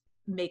just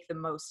make the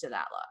most of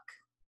that luck.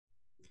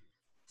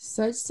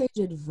 Such sage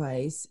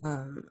advice.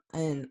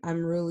 And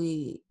I'm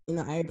really,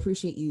 I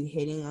appreciate you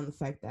hitting on the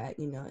fact that,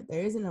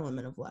 there is an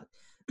element of luck.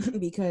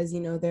 Because,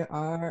 there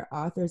are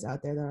authors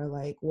out there that are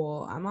like,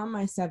 well, I'm on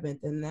my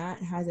 7th and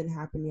that hasn't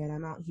happened yet.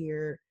 I'm out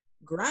here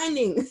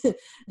grinding.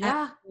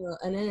 Yeah.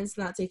 And then it's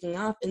not taking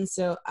off. And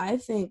so I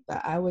think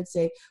that I would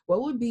say,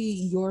 what would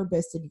be your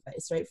best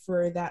advice, right?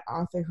 For that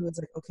author who is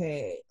like,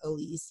 okay,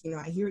 Elise,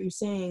 I hear what you're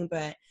saying,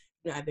 but,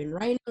 I've been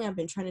writing, I've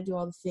been trying to do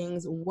all the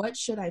things. What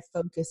should I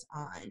focus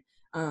on?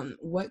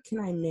 What can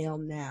I nail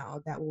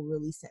now that will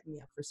really set me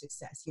up for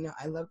success?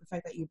 I love the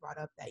fact that you brought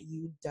up that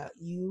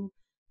you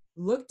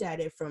looked at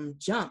it from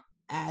jump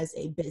as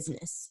a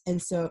business.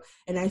 And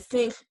I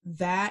think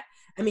that,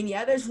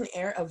 there's an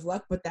air of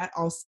luck, but that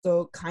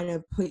also kind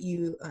of put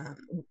you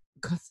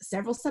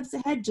several steps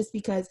ahead, just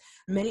because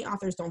many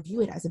authors don't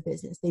view it as a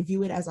business. They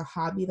view it as a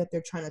hobby that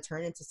they're trying to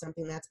turn into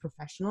something that's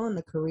professional in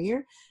a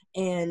career.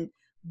 And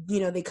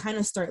they kind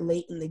of start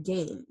late in the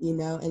game,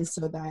 and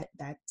so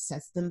that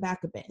sets them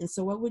back a bit. And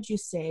so what would you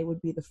say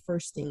would be the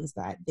first things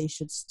that they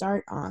should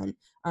start on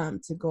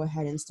to go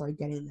ahead and start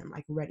getting them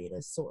like ready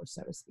to soar,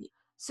 so to speak?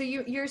 So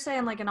you're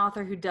saying like an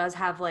author who does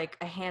have like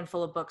a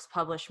handful of books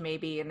published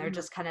maybe, and they're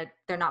just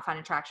they're not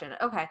finding traction.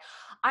 Okay.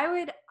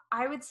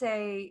 I would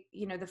say,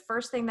 the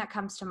first thing that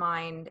comes to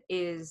mind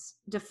is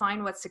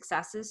define what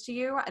success is to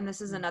you. And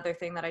this is another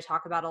thing that I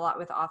talk about a lot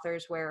with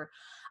authors, where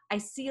I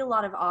see a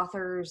lot of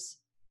authors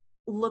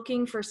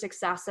looking for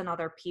success in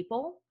other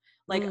people.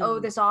 Like, oh,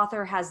 this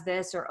author has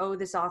this, or, oh,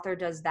 this author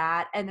does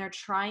that. And they're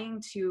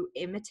trying to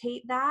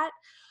imitate that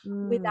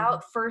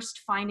without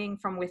first finding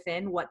from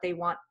within what they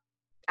want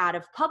out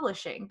of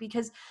publishing.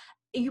 Because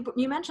you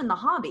mentioned the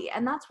hobby,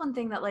 and that's one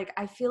thing that like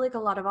I feel like a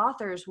lot of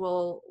authors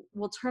will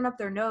turn up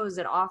their nose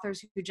at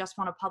authors who just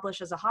want to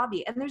publish as a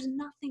hobby, and there's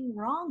nothing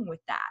wrong with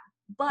that.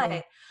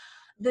 But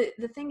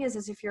the thing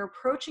is if you're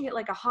approaching it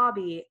like a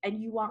hobby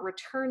and you want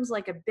returns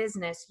like a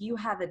business, you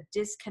have a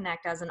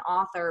disconnect as an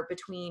author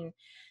between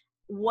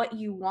what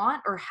you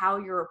want or how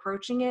you're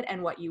approaching it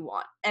and what you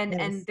want.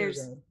 And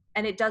there's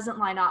and it doesn't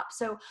line up.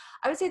 So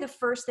I would say the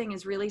first thing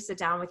is really sit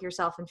down with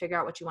yourself and figure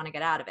out what you want to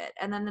get out of it.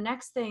 And then the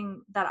next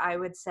thing that I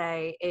would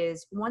say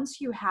is once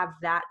you have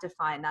that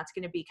defined, that's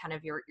going to be kind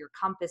of your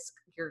compass,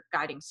 your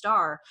guiding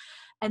star.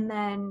 And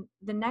then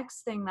the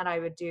next thing that I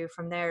would do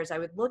from there is I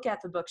would look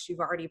at the books you've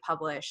already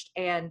published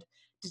and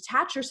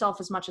detach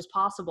yourself as much as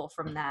possible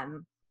from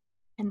them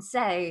and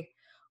say,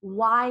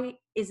 why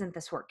isn't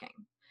this working?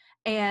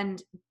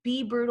 And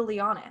be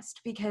brutally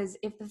honest, because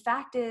if the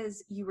fact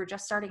is you were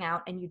just starting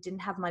out and you didn't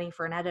have money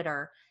for an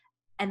editor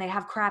and they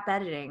have crap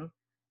editing,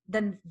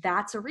 then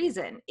that's a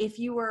reason. If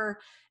you were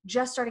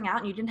just starting out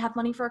and you didn't have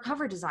money for a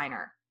cover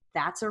designer,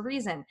 that's a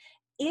reason.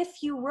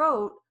 If you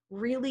wrote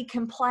really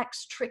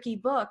complex, tricky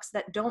books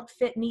that don't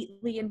fit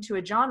neatly into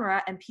a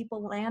genre and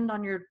people land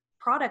on your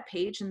product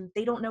page and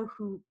they don't know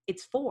who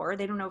it's for,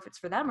 they don't know if it's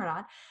for them or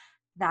not,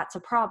 that's a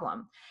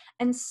problem.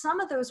 And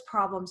some of those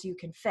problems you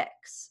can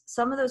fix.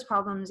 Some of those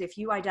problems, if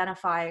you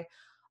identify,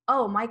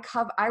 oh,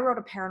 I wrote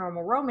a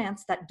paranormal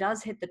romance that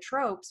does hit the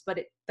tropes, but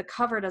the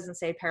cover doesn't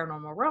say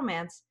paranormal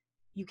romance,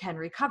 you can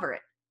recover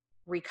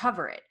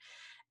it.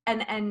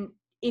 And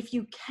if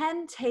you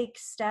can take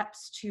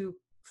steps to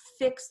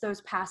fix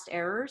those past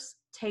errors,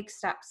 take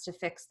steps to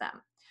fix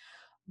them.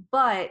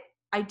 But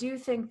I do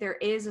think there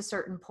is a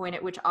certain point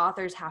at which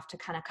authors have to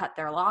kind of cut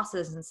their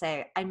losses and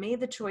say, I made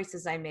the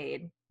choices I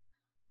made.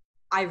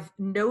 I've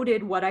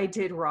noted what I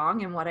did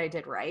wrong and what I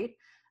did right.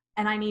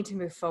 And I need to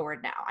move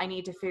forward now. I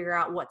need to figure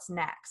out what's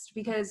next,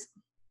 because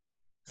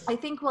I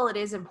think while it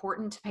is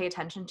important to pay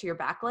attention to your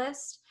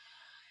backlist,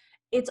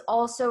 it's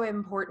also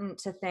important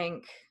to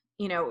think,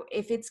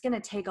 if it's going to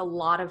take a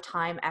lot of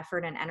time,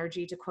 effort, and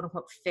energy to quote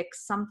unquote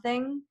fix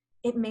something,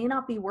 it may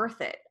not be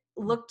worth it.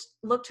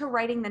 Look to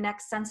writing the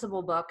next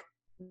sensible book.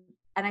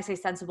 And I say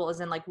sensible as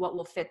in like what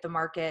will fit the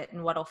market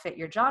and what will fit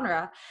your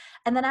genre.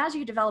 And then as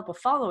you develop a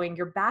following,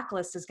 your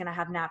backlist is going to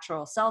have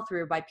natural sell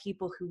through by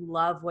people who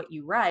love what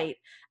you write.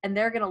 And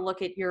they're going to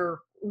look at your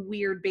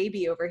weird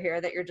baby over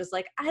here that you're just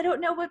like, I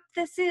don't know what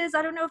this is.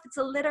 I don't know if it's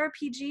a lit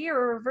RPG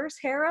or a reverse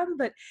harem,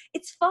 but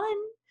it's fun.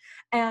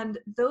 And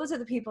those are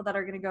the people that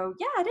are going to go,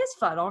 yeah, it is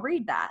fun. I'll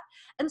read that.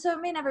 And so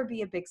it may never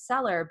be a big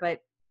seller, but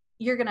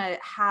you're going to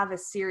have a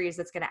series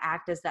that's going to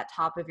act as that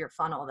top of your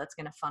funnel that's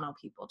going to funnel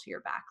people to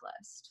your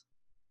backlist.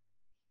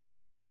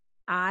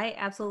 I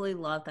absolutely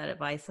love that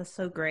advice. That's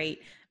so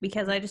great,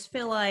 because I just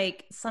feel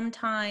like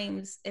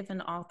sometimes if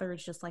an author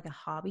is just like a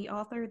hobby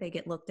author, they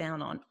get looked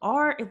down on.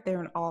 Or if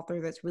they're an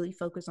author that's really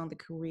focused on the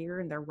career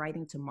and they're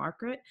writing to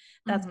market,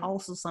 that's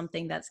also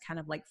something that's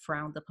kind of like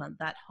frowned upon,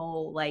 that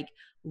whole like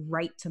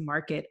right to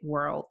market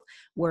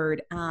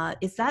word.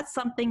 Is that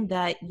something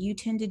that you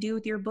tend to do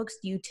with your books?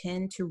 Do you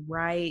tend to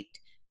write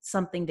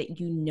something that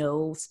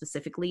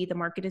specifically the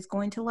market is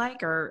going to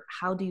like, or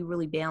how do you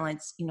really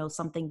balance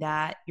something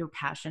that you're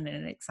passionate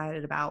and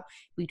excited about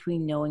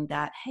between knowing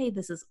that, hey,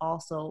 this is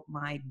also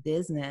my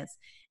business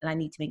and I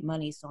need to make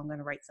money, so I'm going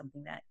to write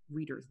something that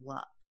readers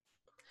love?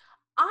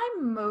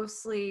 I'm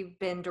mostly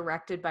been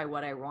directed by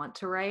what I want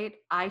to write.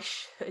 I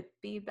should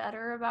be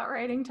better about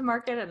writing to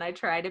market, and I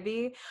try to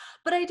be,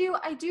 but I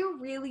do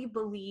really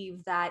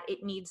believe that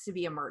it needs to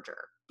be a merger,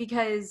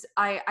 because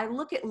I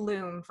look at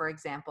Loom, for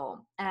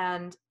example,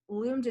 and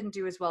Loom didn't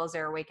do as well as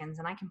Air Awakens,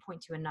 and I can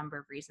point to a number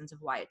of reasons of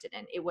why it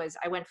didn't.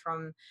 I went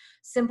from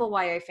simple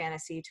YA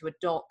fantasy to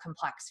adult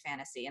complex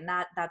fantasy, and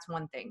that's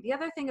one thing. The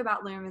other thing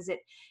about Loom is it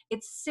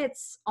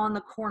sits on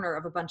the corner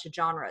of a bunch of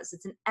genres.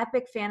 It's an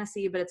epic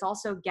fantasy, but it's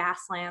also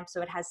Gaslamp,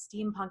 so it has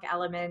steampunk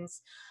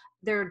elements.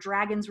 There are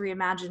dragons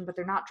reimagined, but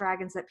they're not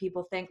dragons that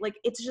people think. Like,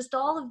 it's just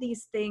all of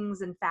these things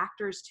and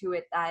factors to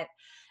it that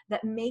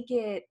make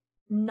it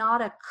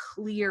not a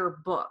clear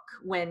book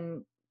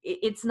when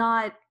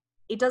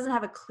it doesn't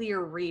have a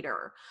clear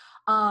reader.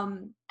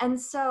 And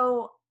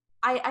so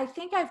I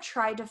think I've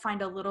tried to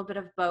find a little bit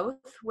of both,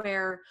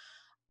 where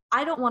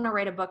I don't want to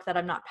write a book that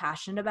I'm not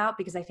passionate about,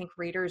 because I think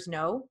readers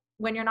know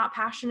when you're not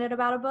passionate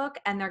about a book,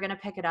 and they're going to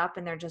pick it up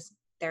and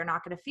they're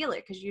not going to feel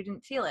it because you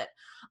didn't feel it.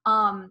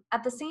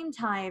 At the same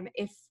time,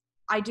 if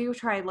I do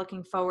try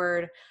looking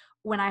forward,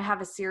 when I have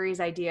a series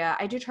idea,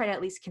 I do try to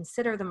at least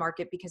consider the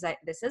market, because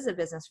this is a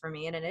business for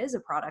me and it is a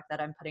product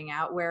that I'm putting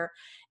out, where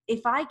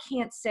if I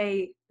can't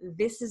say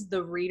this is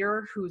the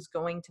reader who's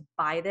going to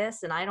buy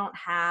this, and I don't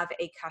have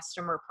a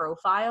customer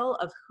profile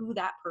of who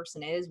that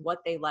person is, what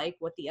they like,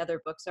 what the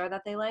other books are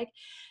that they like,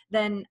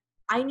 then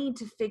I need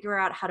to figure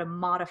out how to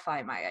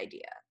modify my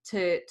idea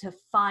to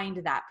find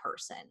that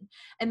person.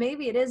 And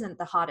maybe it isn't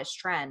the hottest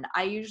trend.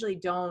 I usually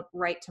don't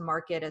write to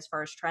market as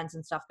far as trends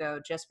and stuff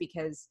go, just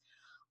because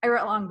I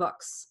write long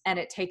books and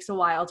it takes a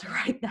while to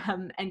write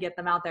them and get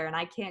them out there. And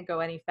I can't go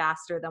any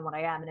faster than what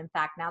I am. And in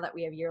fact, now that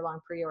we have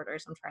year-long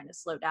pre-orders, I'm trying to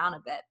slow down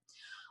a bit.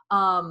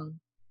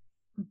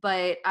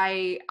 But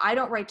I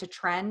don't write to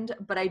trend,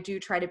 but I do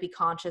try to be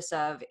conscious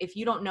of, if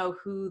you don't know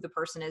who the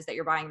person is that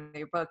you're buying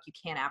your book, you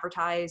can't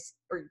advertise,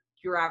 or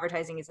your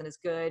advertising isn't as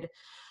good.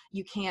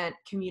 You can't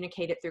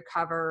communicate it through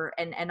cover,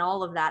 and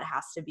all of that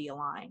has to be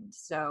aligned.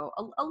 So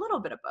a little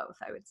bit of both,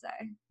 I would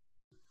say.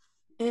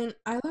 And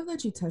I love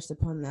that you touched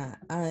upon that.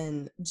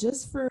 And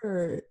just for,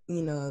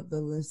 the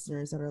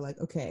listeners that are like,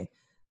 okay,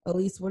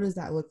 Elise, what does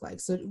that look like?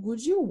 So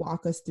would you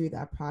walk us through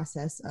that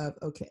process of,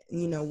 okay,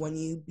 when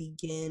you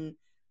begin,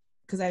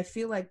 because I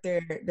feel like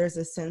there's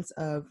a sense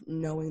of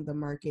knowing the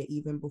market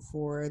even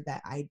before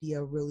that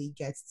idea really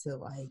gets to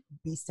like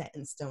be set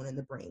in stone in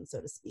the brain,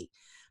 so to speak.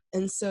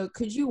 And so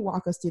could you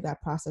walk us through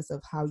that process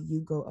of how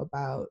you go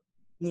about,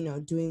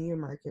 doing your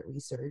market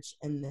research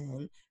and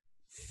then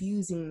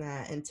fusing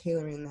that and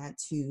tailoring that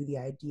to the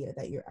idea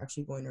that you're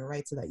actually going to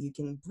write so that you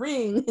can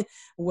bring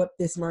what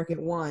this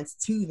market wants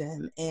to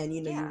them, and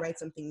you Yeah. write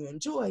something you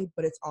enjoy,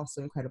 but it's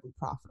also incredibly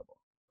profitable.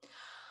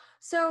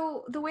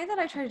 So the way that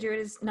I try to do it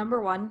is,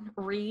 number one,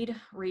 read.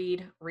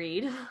 Read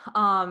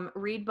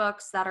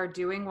books that are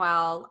doing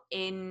well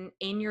in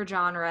your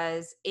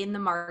genres, in the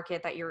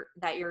market that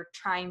you're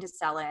trying to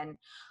sell in.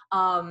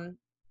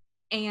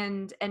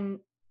 And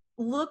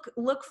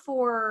look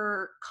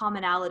for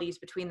commonalities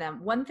between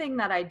them. One thing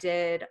that I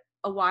did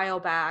a while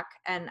back,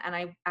 and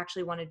I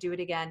actually want to do it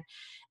again,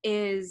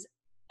 is,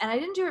 and I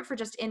didn't do it for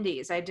just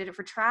indies, I did it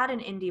for trad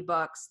and indie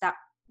books that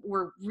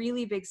were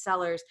really big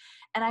sellers,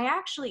 and I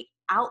actually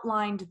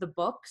outlined the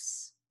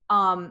books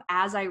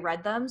as I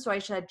read them. So I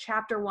said,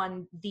 chapter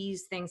 1,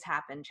 these things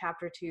happen,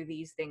 chapter 2,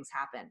 these things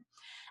happen,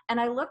 and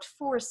I looked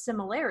for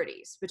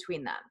similarities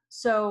between them.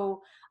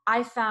 So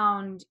I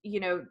found,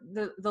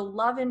 the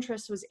love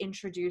interest was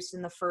introduced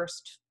in the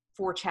first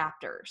 4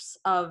 chapters.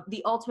 Of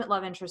the ultimate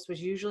love interest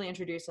was usually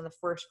introduced in the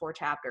first 4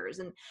 chapters,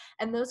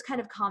 and those kind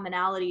of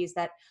commonalities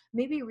that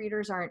maybe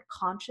readers aren't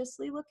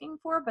consciously looking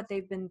for, but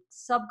they've been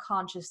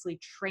subconsciously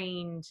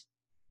trained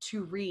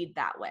to read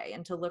that way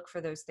and to look for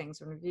those things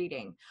when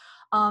reading.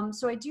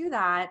 So I do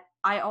that.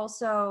 I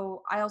also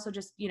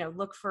just,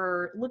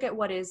 look at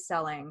what is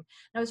selling.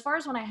 Now, as far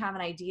as when I have an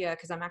idea,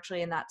 because I'm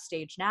actually in that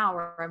stage now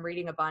where I'm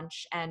reading a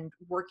bunch and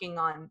working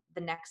on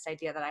the next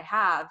idea that I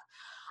have,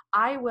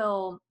 I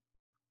will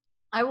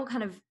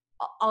kind of,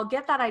 I'll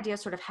get that idea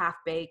sort of half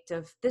baked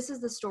of, this is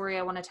the story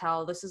I want to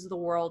tell. This is the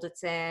world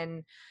it's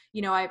in.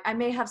 I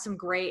may have some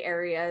gray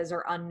areas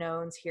or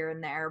unknowns here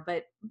and there,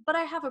 but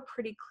I have a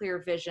pretty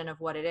clear vision of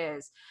what it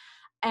is.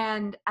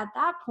 And at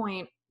that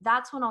point,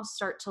 that's when I'll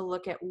start to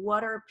look at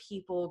what are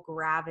people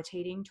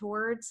gravitating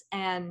towards,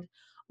 and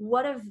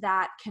what of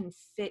that can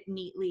fit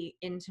neatly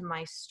into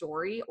my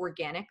story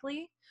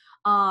organically.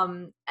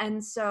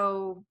 And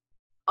so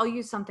I'll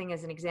use something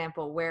as an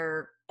example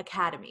where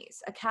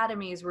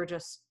academies were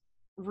just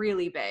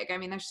really big. I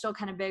mean, they're still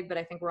kind of big, but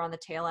I think we're on the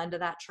tail end of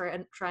that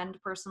trend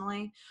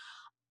personally.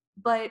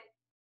 But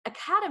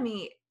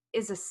academy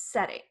is a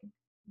setting.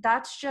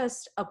 That's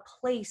just a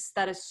place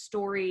that a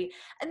story,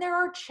 and there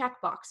are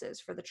check boxes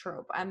for the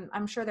trope.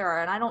 I'm sure there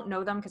are, and I don't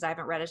know them because I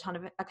haven't read a ton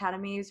of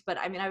academies, but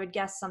I mean, I would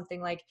guess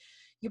something like,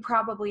 you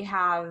probably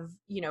have,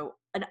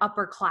 an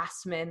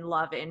upperclassman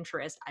love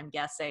interest, I'm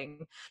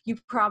guessing. You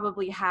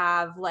probably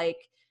have like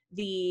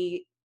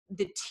the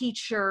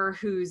teacher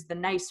who's the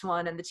nice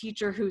one and the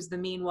teacher who's the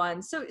mean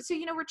one. So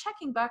we're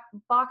checking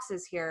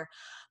boxes here,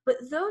 but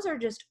those are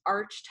just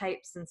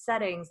archetypes and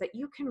settings that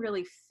you can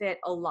really fit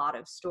a lot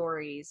of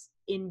stories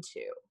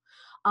into.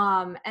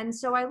 And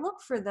so I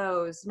look for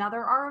those. Now,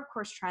 there are, of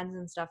course, trends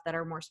and stuff that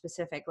are more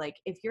specific. Like,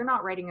 if you're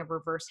not writing a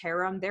reverse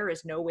harem, there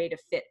is no way to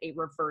fit a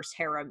reverse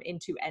harem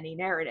into any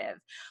narrative.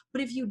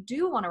 But if you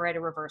do want to write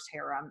a reverse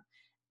harem,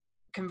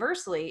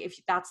 conversely, if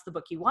that's the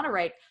book you want to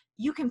write,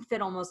 you can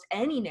fit almost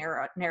any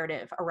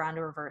narrative around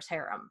a reverse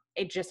harem.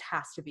 It just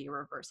has to be a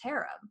reverse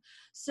harem.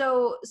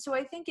 So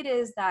I think it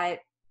is that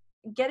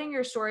getting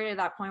your story to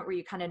that point where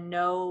you kind of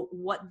know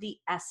what the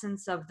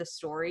essence of the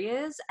story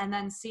is, and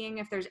then seeing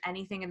if there's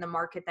anything in the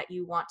market that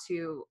you want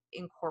to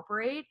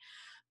incorporate.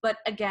 But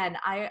again,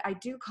 I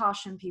do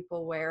caution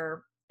people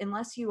where,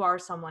 unless you are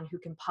someone who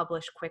can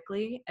publish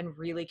quickly and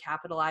really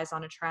capitalize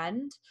on a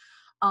trend,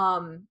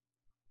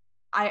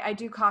 I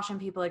do caution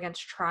people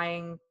against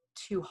trying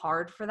too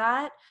hard for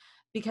that,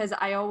 because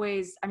I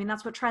mean,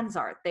 that's what trends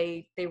are.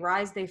 They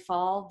rise, they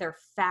fall, they're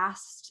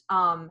fast.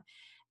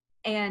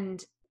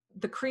 And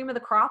the cream of the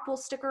crop will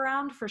stick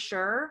around for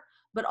sure.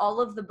 But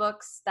all of the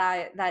books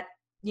that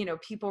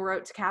people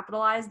wrote to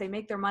capitalize, they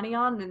make their money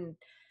on. And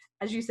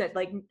as you said,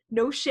 like,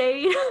 no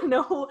shade,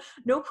 no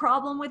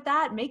problem with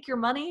that. Make your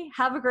money,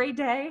 have a great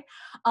day.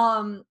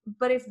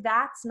 But if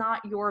that's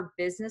not your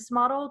business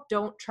model,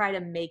 don't try to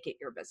make it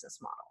your business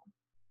model.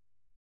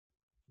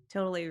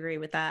 Totally agree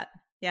with that.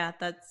 Yeah,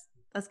 that's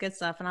good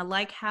stuff. And I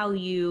like how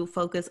you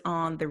focus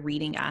on the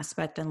reading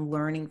aspect and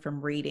learning from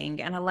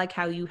reading. And I like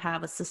how you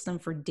have a system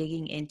for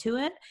digging into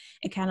it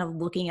and kind of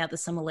looking at the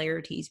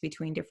similarities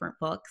between different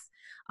books.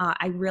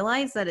 I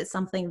realize that it's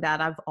something that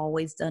I've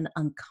always done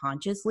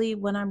unconsciously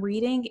when I'm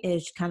reading,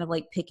 is kind of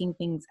like picking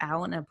things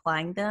out and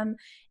applying them.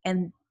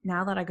 And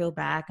now that I go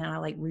back and I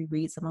like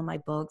reread some of my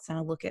books and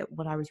I look at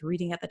what I was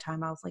reading at the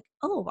time, I was like,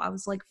 oh, I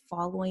was like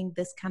following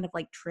this kind of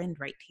like trend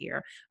right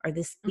here, or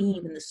this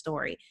theme in the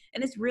story.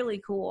 And it's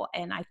really cool.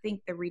 And I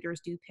think the readers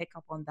do pick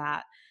up on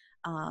that.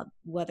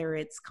 whether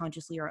it's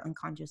consciously or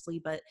unconsciously,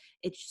 but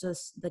it's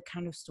just the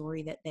kind of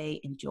story that they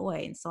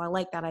enjoy. And so I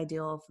like that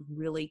idea of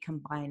really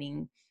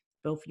combining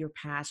both your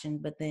passion,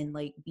 but then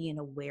like being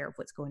aware of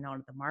what's going on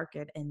in the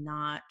market and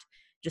not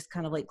just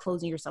kind of like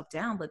closing yourself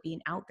down, but being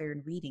out there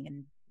and reading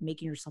and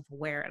making yourself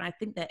aware. And I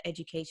think that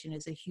education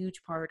is a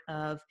huge part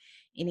of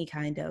any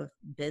kind of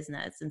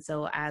business. And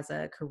so as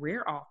a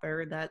career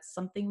author, that's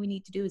something we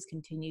need to do, is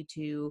continue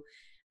to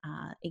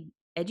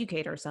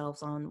educate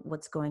ourselves on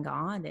what's going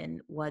on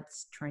and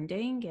what's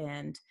trending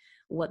and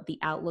what the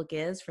outlook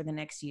is for the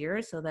next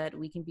year, so that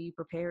we can be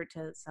prepared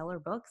to sell our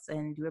books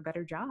and do a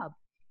better job.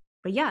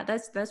 But yeah,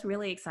 that's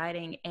really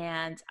exciting.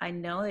 And I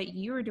know that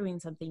you are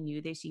doing something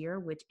new this year,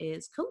 which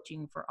is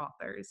coaching for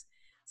authors.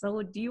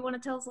 So do you want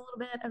to tell us a little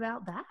bit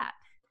about that?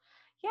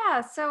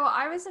 Yeah, so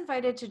I was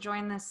invited to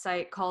join this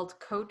site called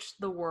Coach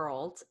the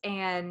World,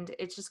 and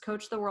it's just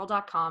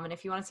coachtheworld.com. And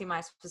if you want to see my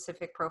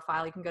specific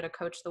profile, you can go to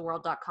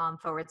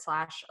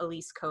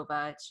coachtheworld.com/Elise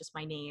Kova. It's just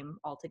my name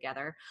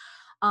altogether.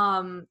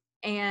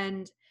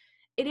 And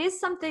it is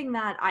something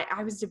that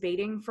I was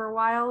debating for a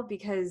while,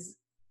 because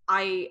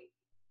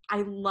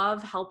I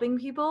love helping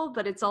people,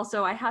 but it's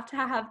also, I have to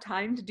have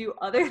time to do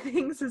other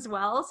things as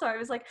well. So I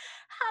was like,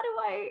 how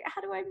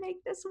do I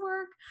make this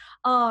work?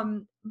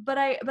 But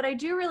I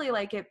do really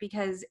like it,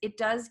 because it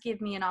does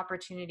give me an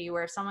opportunity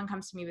where if someone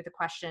comes to me with a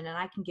question and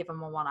I can give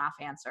them a one-off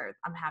answer,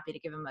 I'm happy to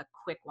give them a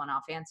quick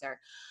one-off answer.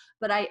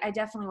 But I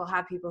definitely will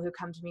have people who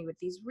come to me with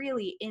these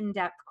really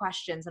in-depth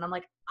questions, and I'm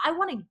like, I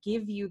want to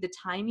give you the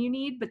time you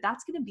need, but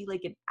that's going to be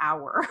like an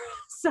hour.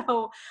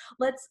 So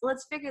let's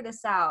figure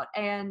this out.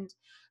 And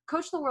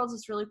Coach the World is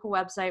this really cool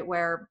website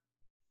where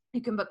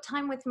you can book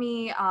time with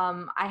me.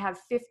 I have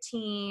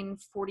 15,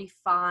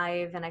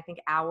 45, and I think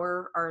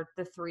hour are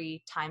the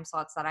 3 time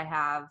slots that I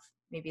have.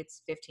 Maybe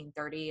it's 15,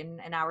 30,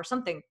 and an hour,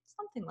 something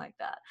like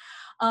that.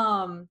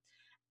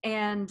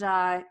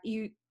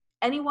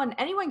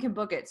 Anyone can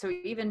book it. So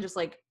even just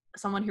like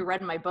someone who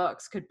read my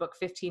books could book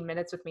 15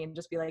 minutes with me and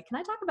just be like, can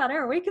I talk about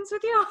Air Awakens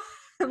with you?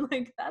 I'm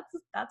like,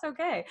 that's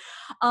okay.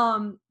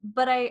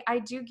 But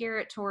I do gear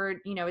it toward,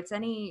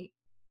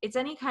 it's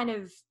any kind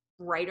of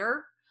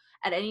writer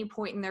at any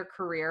point in their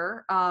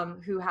career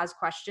who has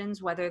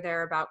questions, whether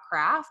they're about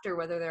craft or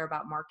whether they're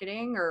about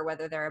marketing or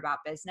whether they're about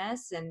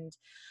business. And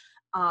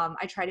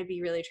I try to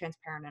be really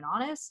transparent and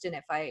honest. And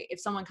if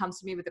someone comes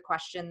to me with a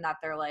question that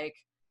they're like,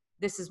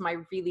 this is my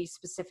really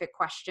specific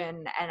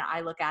question, and I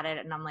look at it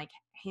and I'm like,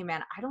 hey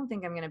man, I don't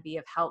think I'm going to be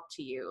of help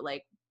to you.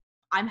 Like,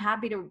 I'm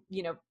happy to,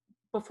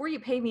 before you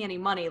pay me any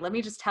money, let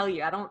me just tell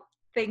you, I don't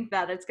think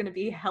that it's going to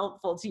be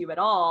helpful to you at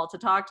all to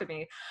talk to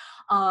me.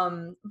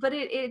 But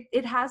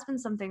it has been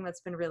something that's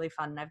been really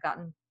fun.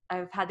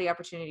 I've had the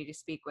opportunity to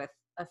speak with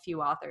a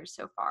few authors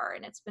so far,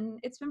 and it's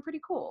been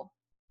pretty cool.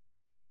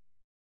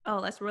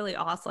 Oh, that's really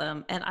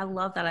awesome. And I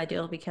love that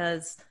idea,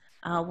 because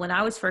when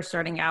I was first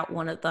starting out,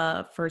 one of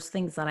the first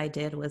things that I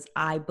did was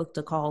I booked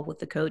a call with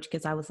the coach,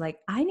 because I was like,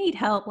 I need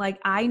help. Like,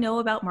 I know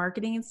about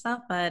marketing and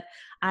stuff, but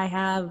I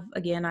have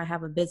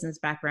a business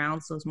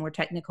background, so it's more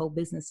technical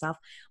business stuff,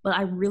 but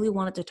I really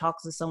wanted to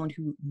talk to someone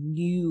who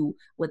knew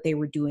what they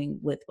were doing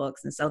with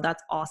books. And so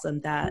that's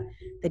awesome that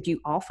you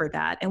offer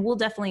that. And we'll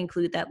definitely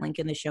include that link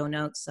in the show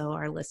notes, so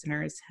our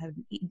listeners have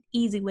an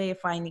easy way of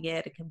finding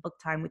it and can book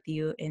time with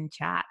you in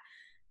chat.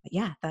 But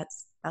yeah,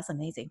 that's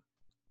amazing.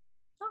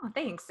 Oh,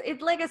 thanks.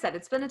 Like I said,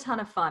 it's been a ton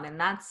of fun, and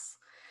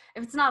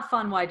if it's not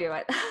fun, why do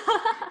it?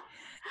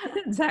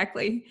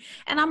 Exactly.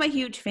 And I'm a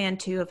huge fan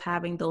too of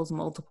having those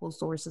multiple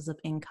sources of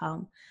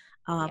income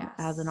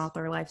as an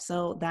author life.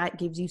 So that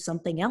gives you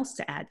something else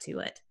to add to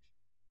it.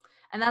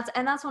 And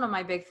that's one of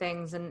my big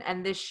things.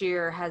 And this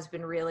year has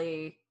been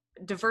really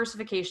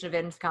diversification of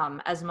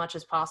income as much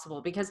as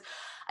possible, because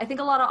I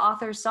think a lot of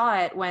authors saw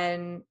it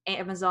when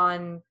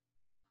Amazon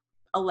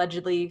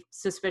allegedly,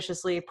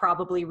 suspiciously,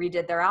 probably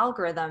redid their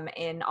algorithm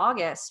in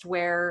August,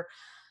 where,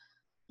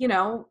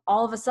 all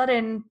of a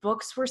sudden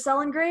books were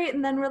selling great.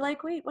 And then we're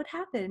like, wait, what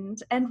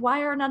happened? And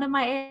why are none of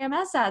my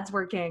AMS ads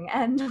working?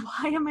 And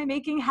why am I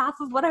making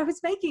half of what I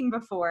was making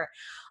before?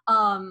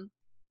 And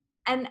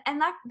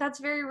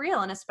that's very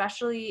real. And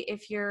especially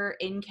if you're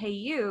in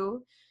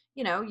KU,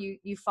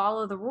 you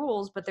follow the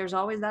rules, but there's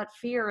always that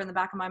fear in the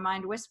back of my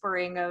mind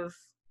whispering of,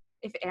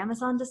 if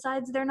Amazon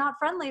decides they're not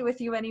friendly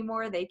with you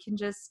anymore, they can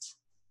just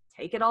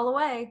take it all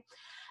away.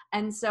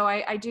 And so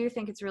I do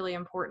think it's really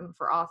important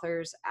for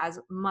authors as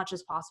much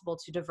as possible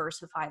to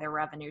diversify their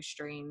revenue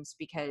streams,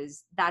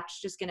 because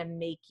that's just going to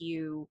make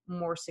you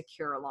more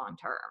secure long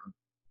term.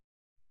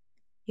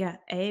 Yeah,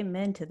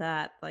 amen to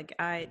that. Like,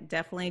 I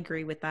definitely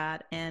agree with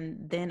that.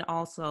 And then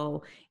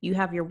also you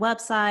have your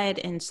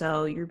website, and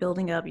so you're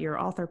building up your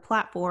author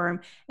platform,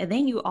 and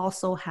then you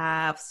also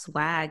have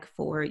swag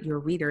for your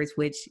readers,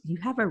 which you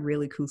have a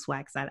really cool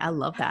swag site. I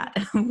love that.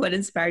 What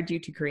inspired you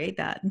to create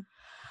that?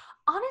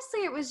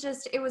 Honestly,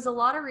 it was a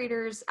lot of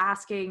readers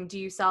asking, do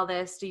you sell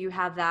this? Do you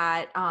have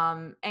that?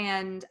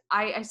 And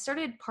I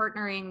started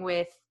partnering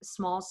with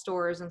small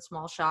stores and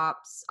small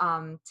shops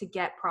to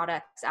get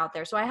products out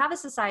there. So I have a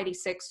Society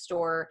 6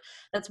 store.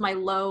 That's my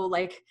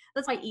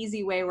that's my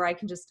easy way where I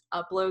can just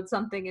upload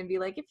something and be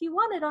like, if you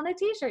want it on a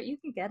t-shirt, you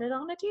can get it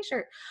on a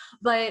t-shirt.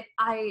 But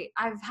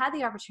I've had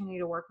the opportunity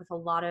to work with a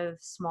lot of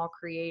small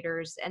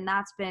creators, and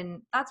that's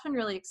been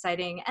really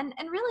exciting. And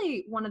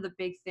really one of the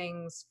big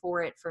things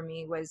for it for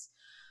me was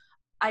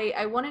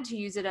I wanted to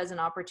use it as an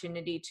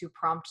opportunity to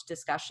prompt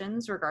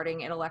discussions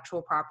regarding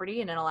intellectual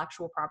property and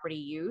intellectual property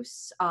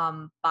use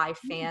by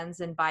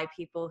fans and by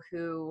people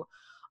who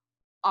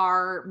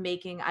are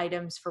making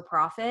items for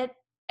profit,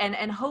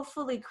 and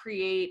hopefully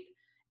create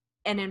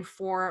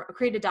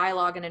a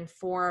dialogue and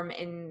inform,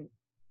 in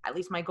at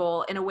least my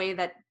goal, in a way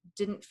that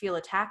didn't feel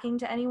attacking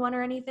to anyone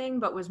or anything,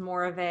 but was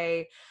more of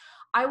I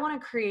want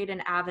to create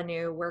an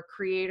avenue where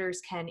creators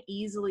can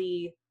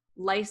easily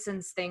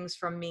license things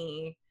from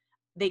me.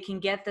 They can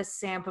get the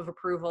stamp of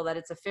approval that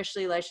it's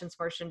officially licensed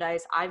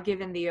merchandise. I've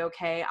given the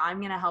okay. I'm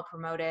going to help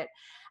promote it.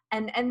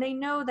 And they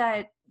know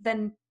that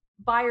then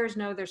buyers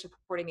know they're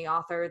supporting the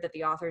author, that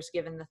the author's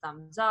given the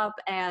thumbs up,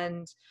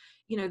 and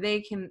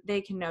they can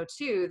know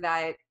too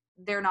that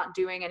they're not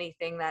doing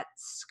anything that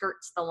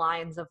skirts the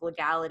lines of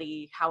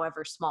legality,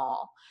 however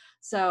small.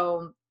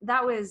 So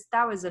that was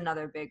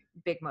another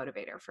big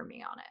motivator for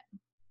me on it.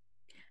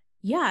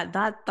 Yeah,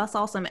 that's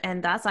awesome.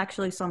 And that's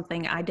actually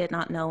something I did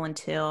not know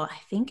until I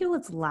think it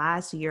was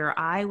last year.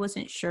 I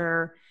wasn't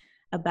sure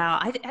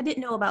about, I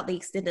didn't know about the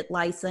extended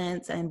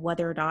license and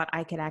whether or not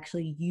I could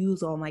actually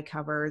use all my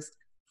covers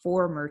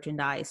for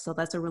merchandise. So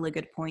that's a really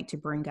good point to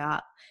bring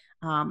up.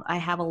 I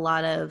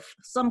have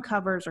some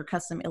covers are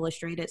custom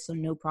illustrated, so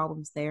no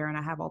problems there. And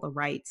I have all the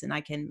rights and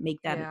I can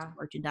make that into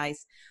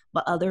merchandise.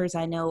 But others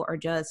I know are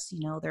just,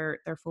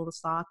 they're full of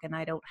stock and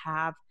I don't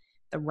have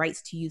the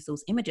rights to use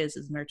those images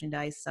as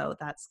merchandise. So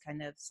that's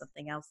kind of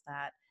something else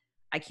that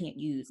I can't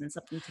use, and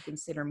something to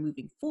consider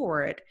moving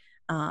forward.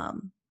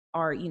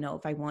 Or,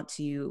 if I want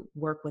to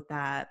work with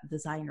that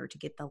designer to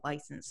get the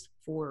license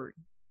for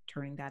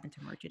turning that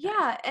into merchandise.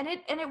 Yeah, and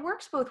it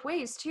works both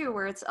ways too,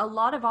 where it's a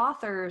lot of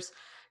authors,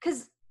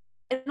 because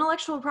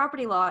intellectual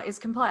property law is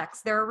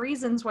complex. There are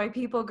reasons why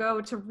people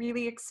go to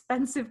really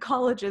expensive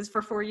colleges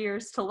for 4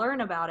 years to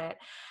learn about it.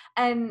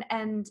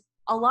 And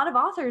a lot of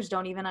authors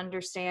don't even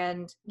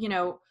understand,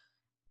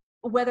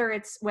 whether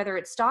it's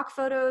stock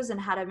photos and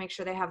how to make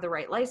sure they have the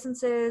right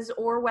licenses,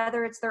 or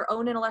whether it's their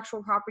own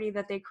intellectual property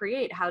that they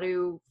create, how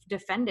to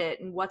defend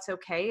it and what's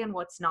okay and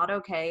what's not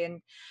okay.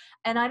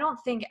 And I don't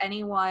think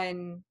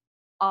anyone,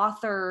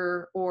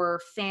 author or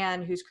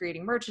fan who's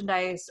creating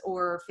merchandise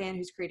or fan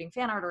who's creating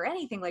fan art or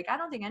anything, like, I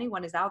don't think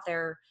anyone is out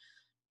there,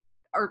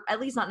 or at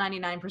least not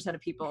 99%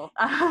 of people.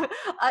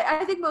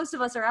 I think most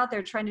of us are out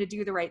there trying to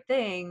do the right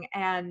thing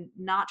and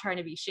not trying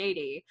to be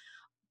shady.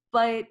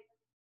 But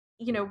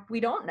we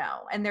don't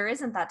know, and there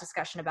isn't that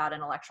discussion about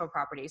intellectual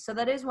property. So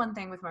that is one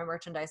thing with my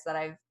merchandise that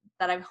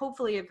I've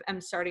hopefully am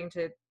starting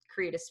to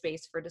create a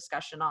space for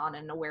discussion on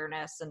and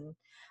awareness. And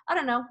I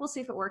don't know, we'll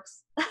see if it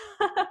works.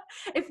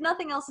 If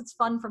nothing else, it's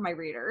fun for my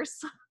readers.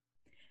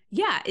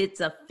 Yeah, it's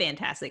a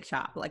fantastic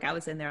shop. Like, I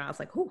was in there and I was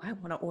like, oh, I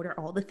want to order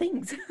all the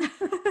things.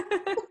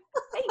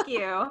 Thank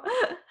you.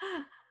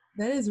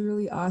 That is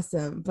really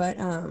awesome. But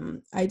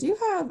I do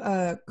have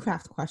a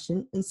craft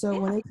question. And so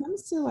when it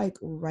comes to like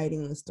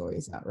writing the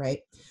stories out, right?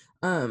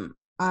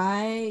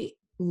 I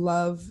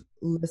love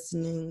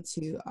listening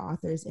to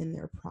authors in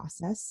their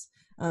process,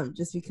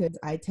 just because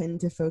I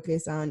tend to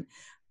focus on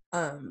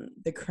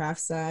the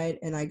craft side,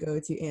 and I go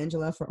to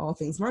Angela for all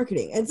things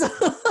marketing. And so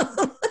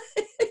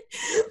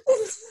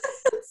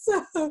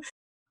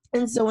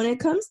and so when it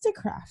comes to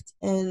craft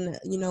and,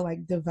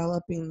 like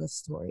developing the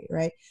story,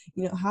 right?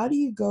 How do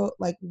you go,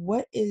 like,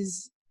 what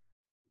is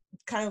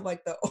kind of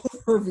like the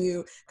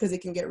overview, because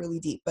it can get really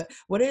deep, but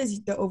what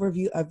is the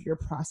overview of your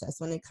process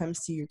when it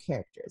comes to your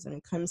characters, when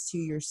it comes to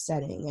your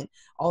setting, and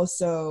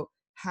also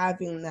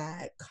having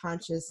that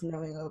conscious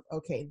knowing of,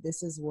 okay,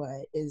 this is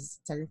what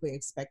is technically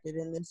expected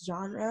in this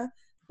genre,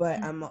 but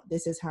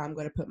this is how I'm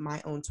going to put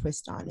my own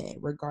twist on it,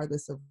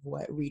 regardless of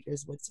what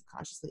readers would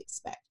subconsciously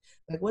expect.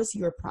 Like, what's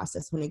your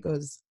process when it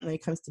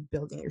comes to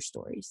building your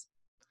stories?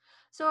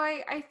 So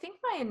I think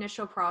my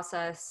initial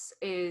process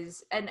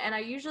is, and I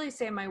usually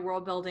say my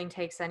world building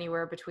takes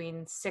anywhere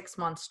between 6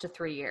 months to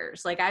 3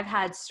 years. Like, I've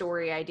had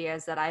story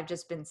ideas that I've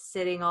just been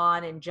sitting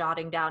on and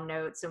jotting down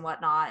notes and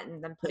whatnot,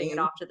 and then putting it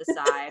off to the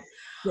side.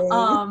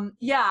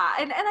 Yeah.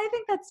 And I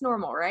think that's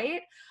normal,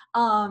 right?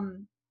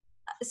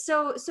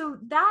 So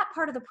that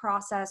part of the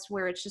process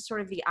where it's just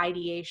sort of the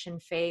ideation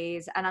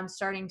phase, and I'm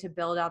starting to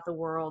build out the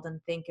world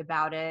and think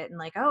about it, and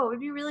like, oh,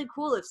 it'd be really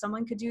cool if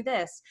someone could do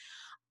this.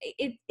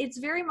 It's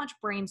very much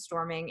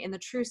brainstorming in the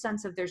true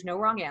sense of there's no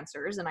wrong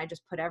answers, and I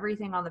just put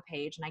everything on the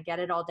page and I get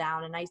it all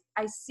down, and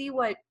I see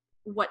what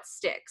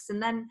sticks.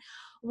 And then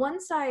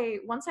once I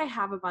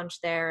have a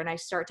bunch there and I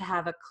start to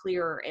have a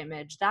clearer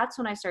image, that's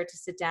when I start to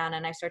sit down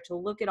and I start to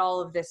look at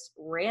all of this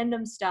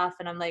random stuff,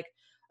 and I'm like,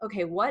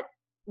 okay, what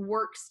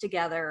works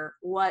together,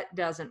 what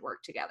doesn't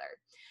work together.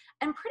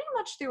 And pretty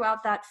much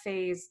throughout that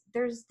phase,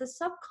 there's the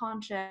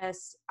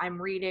subconscious.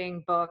 I'm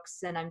reading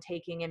books and I'm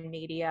taking in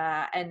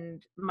media,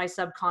 and my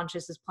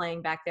subconscious is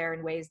playing back there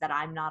in ways that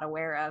I'm not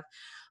aware of.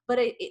 But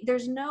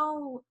there's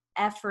no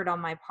effort on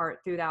my part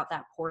throughout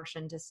that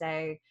portion to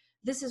say,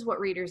 this is what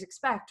readers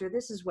expect, or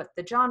this is what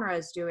the genre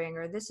is doing,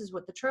 or this is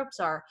what the tropes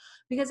are,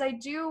 because I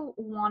do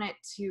want it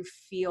to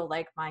feel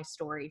like my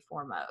story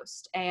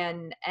foremost,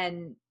 and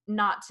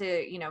not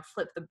to, you know,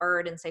 flip the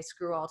bird and say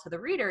screw all to the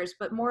readers,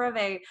 but more of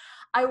a,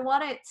 I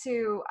want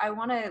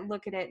to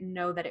look at it and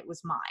know that it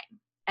was mine.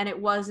 And it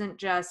wasn't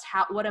just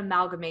what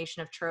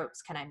amalgamation of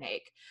tropes can I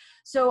make?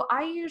 So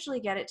I usually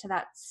get it to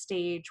that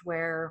stage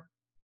where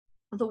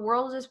the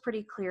world is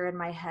pretty clear in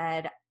my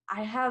head.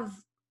 I have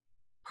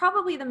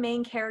probably the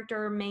main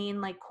character, main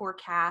like core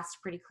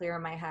cast pretty clear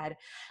in my head.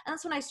 And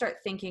that's when I start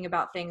thinking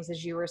about things,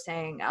 as you were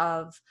saying,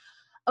 of,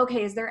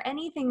 okay, is there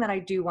anything that I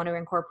do want to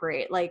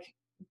incorporate? Like,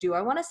 do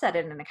I want to set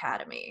it in an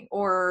academy,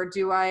 or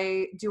do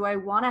I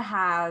want to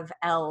have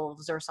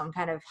elves or some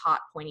kind of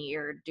hot pointy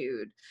eared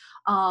dude?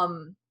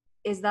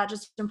 Is that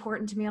just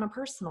important to me on a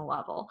personal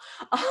level?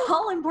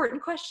 All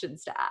important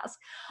questions to ask.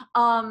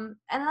 And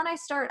then I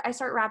start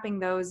wrapping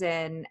those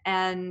in,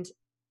 and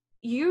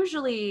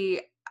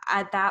usually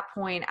at that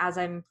point, as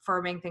I'm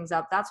firming things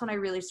up, that's when I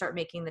really start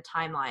making the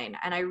timeline,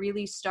 and I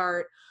really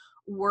start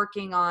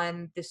working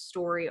on the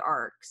story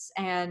arcs.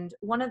 And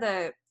one of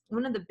the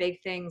big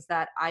things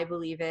that I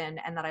believe in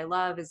and that I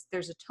love is,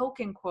 there's a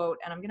Tolkien quote,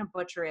 and I'm going to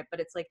butcher it,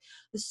 but it's like,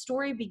 the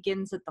story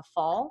begins at the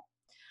fall.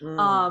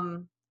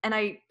 And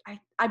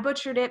I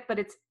butchered it, but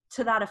it's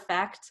to that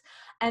effect.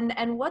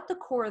 And what the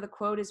core of the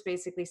quote is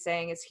basically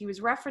saying is, he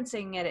was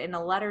referencing it in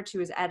a letter to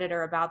his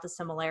editor about the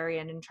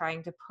Silmarillion and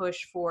trying to push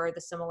for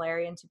the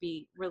Silmarillion to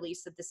be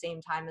released at the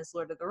same time as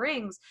Lord of the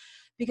Rings,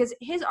 because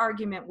his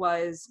argument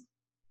was,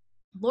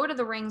 Lord of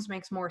the Rings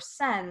makes more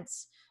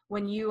sense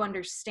when you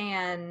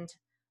understand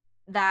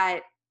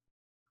that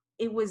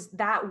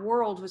that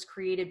world was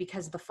created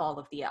because of the fall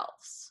of the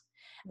elves.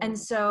 And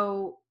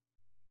so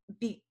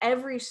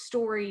every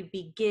story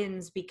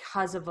begins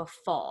because of a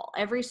fall.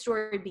 Every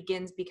story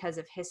begins because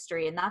of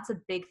history. And that's a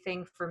big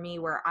thing for me,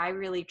 where I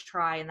really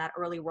try in that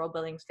early world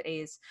building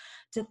phase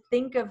to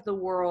think of the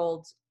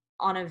world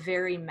on a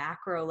very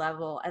macro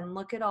level and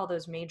look at all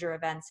those major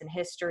events in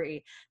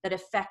history that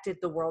affected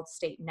the world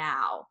state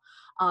now,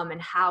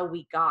 and how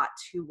we got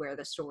to where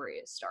the story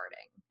is starting.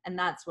 And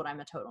that's what I'm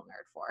a total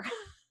nerd for.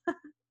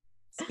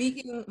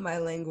 Speaking my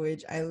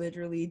language, I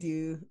literally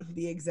do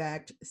the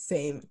exact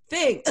same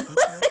thing.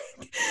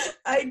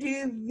 I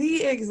do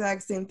the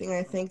exact same thing.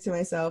 I think to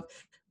myself,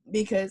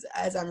 because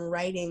as I'm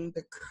writing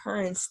the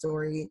current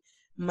story,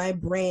 my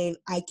brain,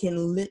 I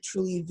can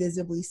literally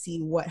visibly see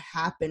what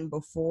happened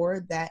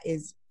before that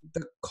is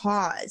the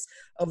cause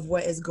of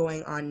what is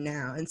going on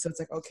now. And so it's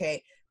like,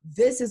 okay,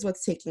 this is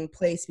what's taking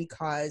place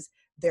because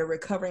they're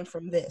recovering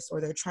from this, or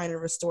they're trying to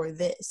restore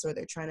this, or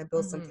they're trying to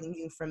build something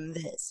new from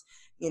this,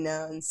 you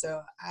know? And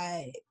so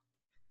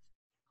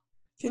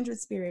kindred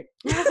spirit.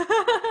 Yay!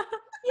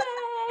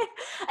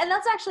 And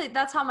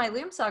that's how my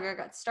Loom Saga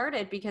got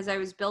started, because I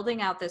was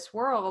building out this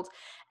world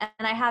and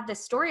I had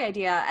this story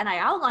idea and I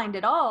outlined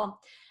it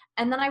all.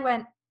 And then I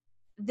went,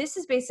 this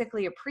is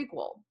basically a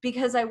prequel,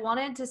 because I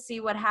wanted to see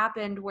what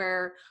happens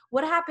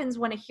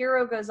when a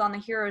hero goes on the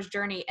hero's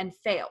journey and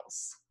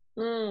fails.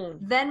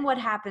 Then what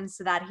happens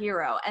to that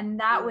hero? And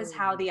that was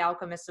how The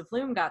Alchemist of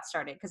Loom got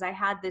started, because I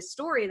had this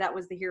story that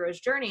was the hero's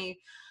journey,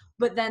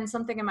 but then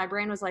something in my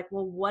brain was like,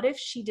 well, what if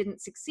she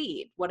didn't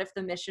succeed? What if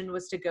the mission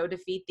was to go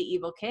defeat the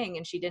evil king,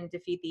 and she didn't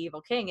defeat the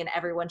evil king, and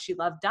everyone she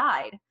loved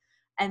died?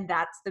 And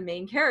that's the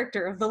main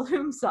character of the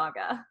Loom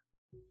Saga.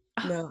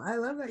 No, I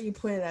love that you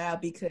pointed that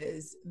out,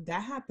 because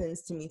that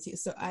happens to me too.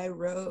 So I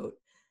wrote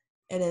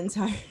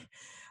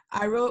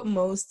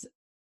most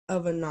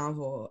of a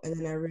novel, and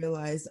then I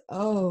realized,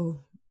 oh,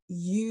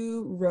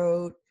 you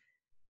wrote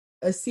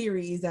a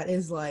series that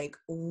is like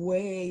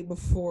way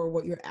before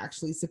what you're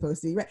actually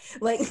supposed to be, right?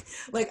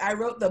 Like I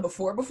wrote the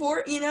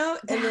before, you know,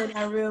 and then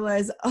I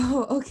realized,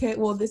 oh, okay,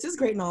 well, this is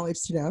great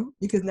knowledge to know,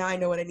 because now I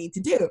know what I need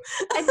to do.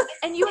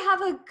 And you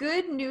have a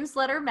good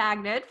newsletter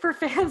magnet for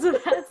fans of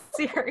that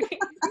series.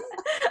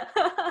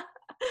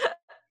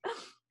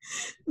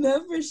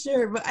 No, for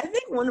sure. But I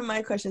think one of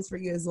my questions for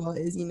you as well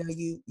is, you know,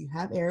 you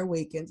have Air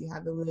Awakens, you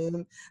have the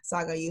Loom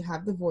Saga, you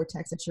have the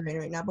Vortex that you're in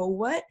right now, but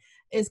what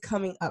is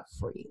coming up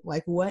for you?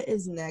 Like, what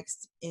is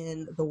next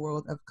in the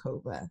world of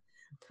Kova?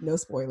 No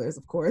spoilers,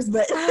 of course,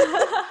 but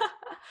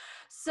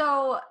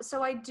so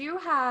I do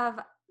have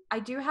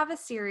a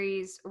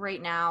series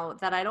right now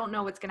that I don't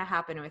know what's going to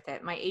happen with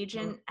it. My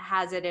agent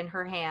has it in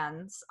her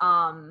hands.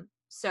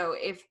 So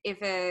if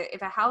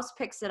a house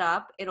picks it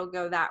up, it'll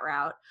go that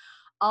route.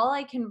 All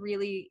I've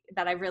really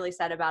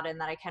said about it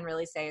and that I can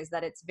really say is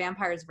that it's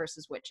vampires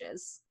versus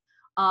witches.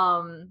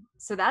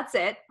 So that's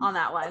it on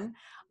that one.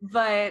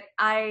 But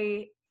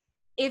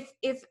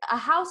if a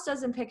house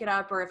doesn't pick it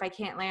up, or if I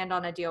can't land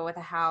on a deal with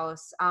a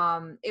house,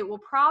 it will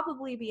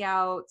probably be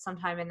out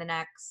sometime in the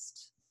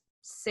next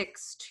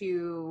 6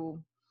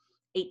 to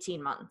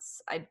 18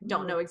 months. I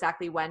don't know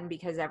exactly when,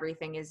 because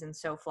everything is in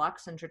so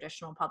flux and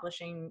traditional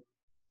publishing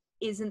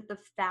isn't the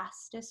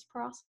fastest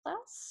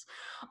process.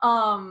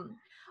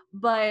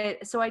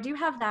 But so I do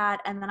have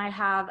that. And then I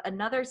have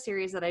another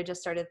series that I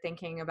just started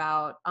thinking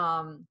about,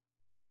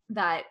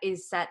 that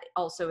is set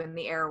also in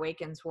the Air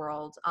Awakens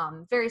world,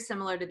 very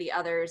similar to the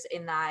others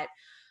in that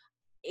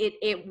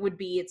it would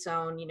be its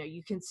own, you know,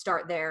 you can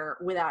start there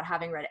without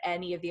having read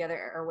any of the other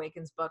Air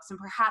Awakens books, and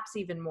perhaps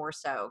even more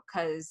so,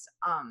 because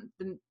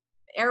the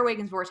Air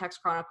Awakens Vortex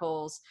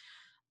Chronicles,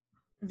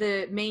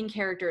 the main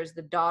character is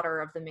the daughter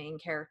of the main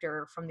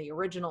character from the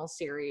original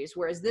series,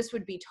 whereas this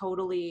would be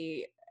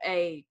totally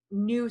a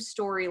new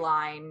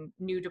storyline,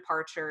 new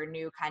departure,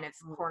 new kind of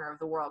corner of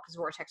the world, because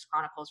Vortex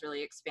Chronicles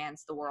really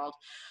expands the world.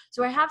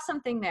 So I have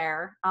something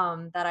there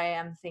that I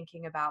am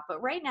thinking about.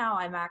 But right now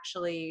I'm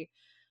actually,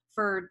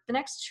 for the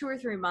next 2 or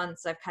 3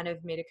 months, I've kind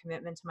of made a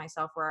commitment to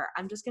myself where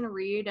I'm just going to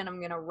read and I'm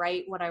going to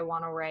write what I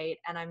want to write,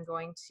 and I'm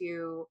going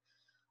to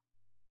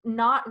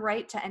not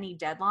write to any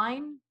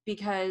deadline,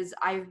 because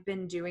I've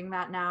been doing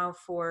that now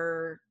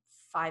for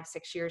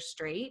 5-6 years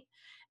straight.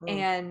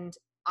 And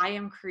I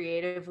am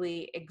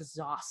creatively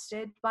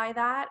exhausted by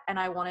that. And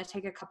I want to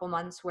take a couple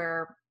months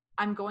where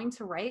I'm going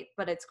to write,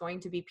 but it's going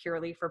to be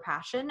purely for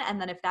passion. And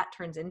then if that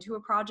turns into a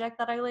project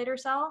that I later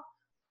sell,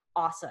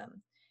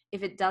 awesome.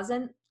 If it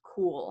doesn't,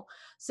 cool.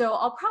 So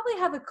I'll probably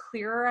have a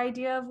clearer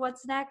idea of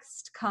what's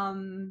next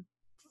come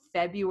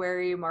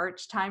February,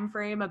 March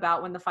timeframe,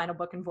 about when the final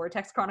book in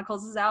Vortex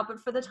Chronicles is out.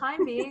 But for the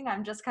time being,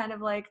 I'm just kind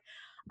of like,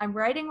 I'm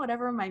writing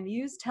whatever my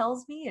muse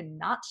tells me and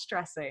not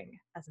stressing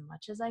as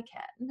much as I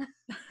can.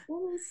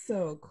 That is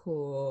so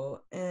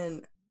cool.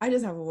 And I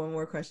just have one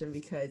more question,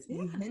 because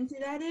you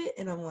hinted at it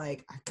and I'm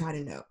like, I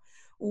gotta know.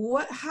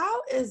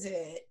 How is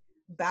it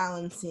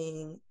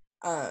balancing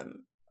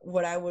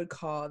what I would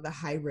call the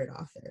hybrid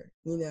author?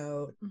 You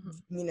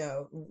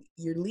know,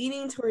 you're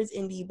leaning towards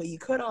indie, but you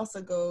could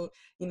also go,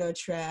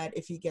 trad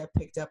if you get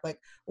picked up. Like,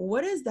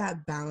 what is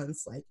that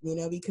balance like?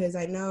 Because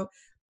I know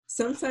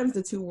sometimes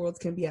the two worlds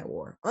can be at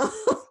war.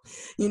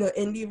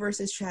 Indie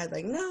versus trad,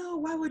 like, no,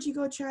 why would you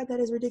go trad? That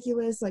is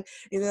ridiculous. Like,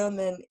 and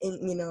then,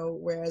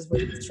 whereas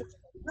with trad,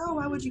 no,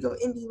 why would you go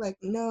indie? Like,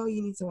 no,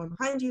 you need someone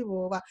behind you,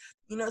 blah, blah,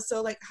 blah.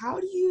 So like, how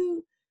do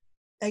you,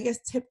 I guess,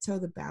 tiptoe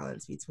the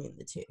balance between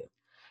the two?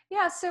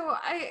 Yeah, so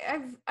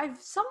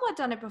I've somewhat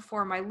done it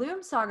before. My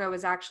Loom Saga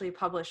was actually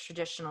published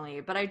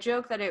traditionally, but I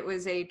joke that it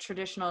was a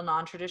traditional,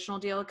 non-traditional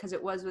deal because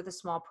it was with a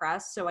small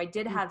press. So I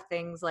did have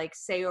things like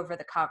say over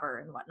the cover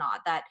and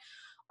whatnot that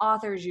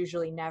authors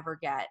usually never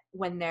get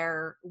when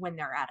they're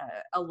at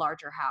a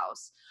larger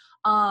house.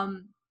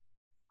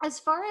 As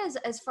far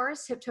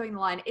as tiptoeing the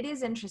line, it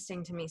is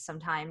interesting to me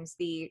sometimes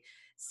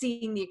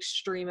seeing the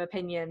extreme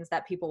opinions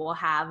that people will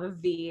have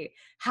of the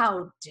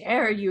how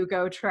dare you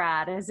go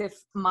trad, as if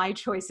my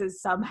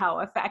choices somehow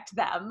affect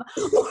them,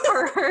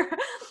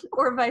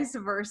 or vice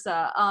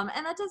versa.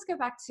 And that does go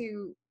back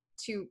to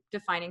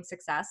defining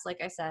success,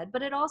 like I said,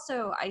 but it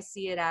also, I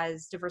see it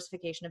as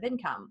diversification of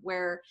income,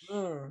 where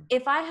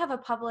if I have a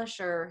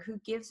publisher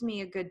who gives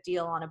me a good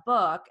deal on a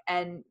book,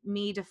 and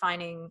me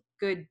defining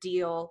good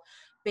deal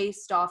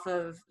based off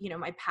of,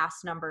 my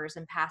past numbers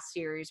and past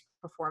series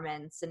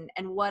performance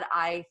and what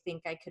I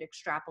think I could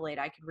extrapolate,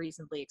 I could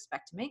reasonably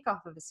expect to make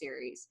off of a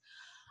series,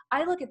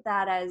 I look at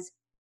that as,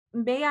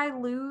 may I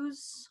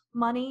lose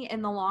money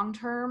in the long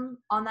term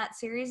on that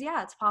series?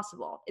 Yeah, it's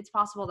possible. It's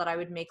possible that I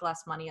would make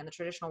less money in the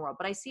traditional world,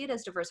 but I see it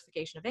as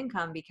diversification of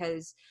income,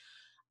 because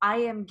I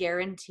am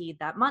guaranteed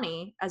that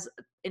money as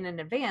in an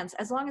advance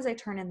as long as I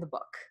turn in the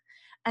book.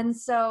 And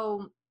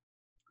so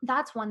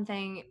that's one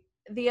thing.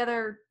 The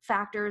other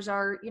factors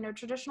are,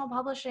 traditional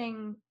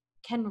publishing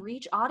can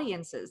reach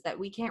audiences that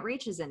we can't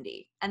reach as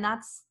indie. And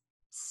that's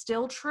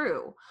still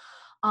true.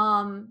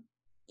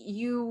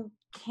 You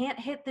can't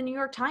hit the New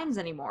York Times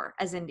anymore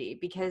as indie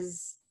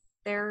because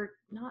they're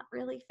not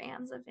really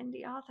fans of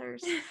indie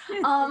authors.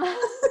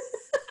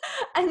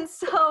 And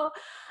so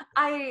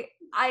I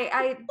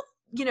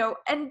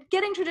and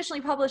getting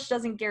traditionally published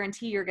doesn't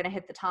guarantee you're going to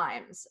hit the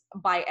Times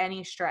by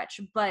any stretch,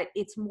 but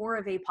it's more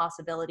of a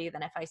possibility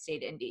than if I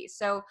stayed indie.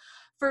 So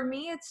for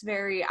me,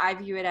 I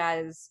view it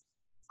as,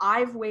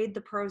 I've weighed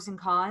the pros and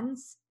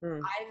cons.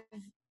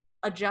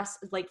 I've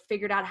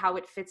figured out how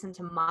it fits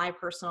into my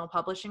personal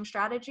publishing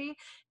strategy.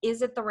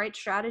 Is it the right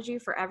strategy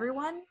for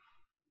everyone?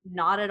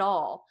 Not at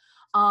all.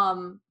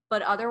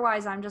 But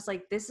otherwise, I'm just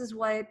like,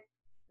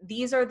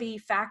 these are the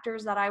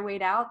factors that I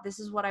weighed out. This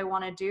is what I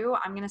want to do.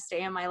 I'm going to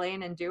stay in my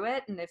lane and do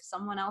it. And if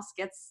someone else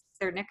gets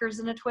their knickers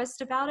in a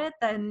twist about it,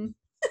 then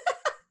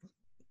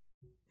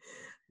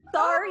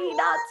sorry,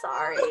 not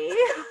sorry.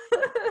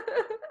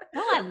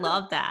 No, I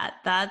love that.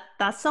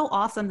 That's so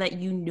awesome that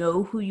you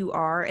know who you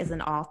are as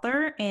an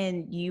author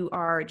and you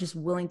are just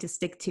willing to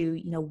stick to,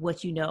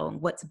 what you know and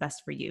what's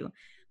best for you.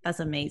 That's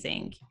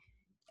amazing.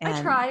 And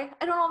I try.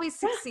 I don't always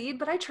succeed,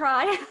 but I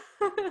try.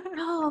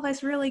 Oh,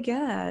 that's really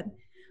good.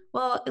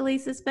 Well,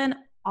 Elise, it's been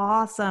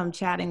awesome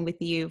chatting with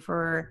you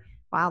for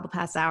Wow, the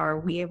past hour,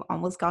 we have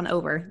almost gone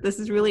over. This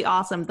is really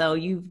awesome, though.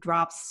 You've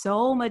dropped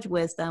so much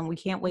wisdom. We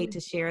can't wait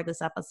to share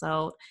this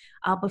episode.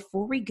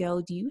 Before we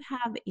go, do you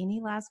have any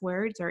last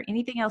words or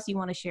anything else you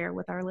want to share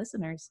with our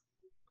listeners?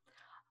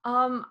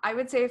 I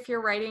would say if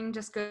you're writing,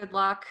 just good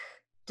luck.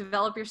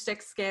 Develop your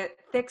thick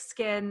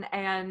skin,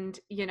 and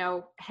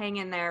hang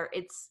in there.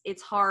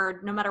 It's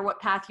hard no matter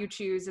what path you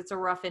choose. It's a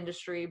rough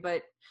industry,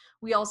 but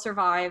we all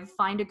survive.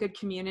 Find a good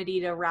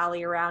community to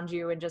rally around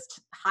you and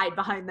just hide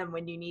behind them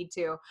when you need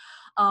to.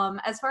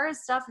 As far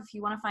as stuff, if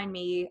you want to find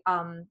me,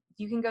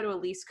 you can go to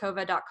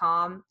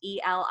elisekova.com,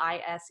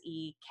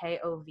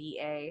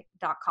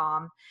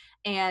 ELISEKOVA.com.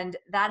 And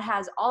that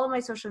has all of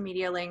my social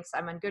media links.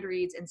 I'm on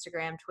Goodreads,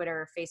 Instagram,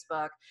 Twitter,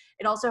 Facebook.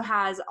 It also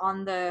has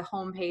on the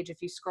homepage,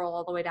 if you scroll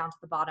all the way down to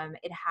the bottom,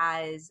 it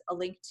has a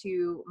link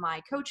to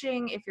my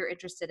coaching if you're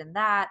interested in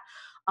that.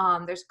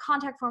 There's a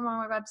contact form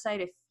on my website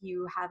if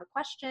you have a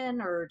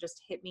question, or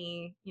just hit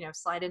me,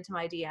 slide into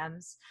my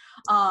DMs.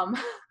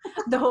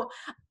 Though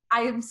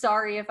I am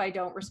sorry if I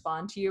don't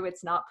respond to you.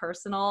 It's not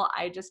personal.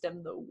 I just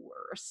am the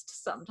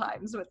worst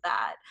sometimes with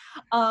that.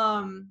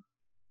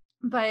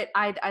 But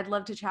I'd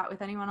love to chat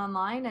with anyone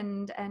online,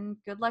 and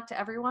good luck to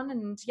everyone.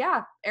 And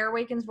yeah, Air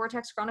Awakens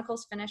Vortex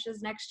Chronicles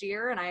finishes next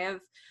year, and I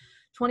have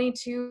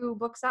 22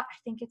 books out. I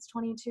think it's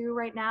 22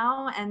 right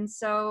now. And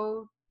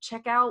so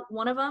check out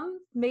one of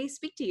them, may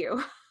speak to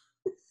you.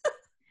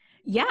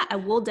 Yeah, I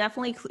will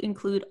definitely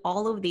include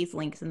all of these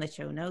links in the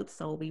show notes.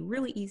 So it'll be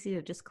really easy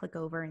to just click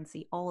over and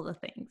see all the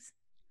things.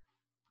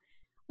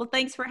 Well,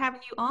 thanks for having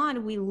you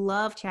on. We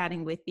love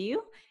chatting with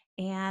you,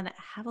 and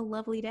have a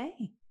lovely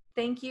day.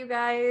 Thank you,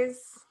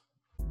 guys.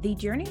 The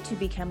journey to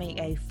becoming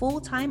a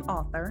full-time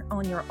author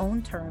on your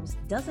own terms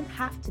doesn't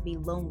have to be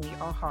lonely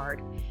or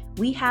hard.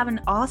 We have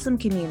an awesome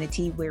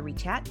community where we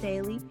chat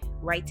daily,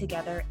 write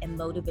together, and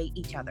motivate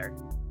each other.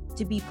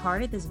 To be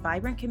part of this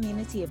vibrant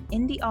community of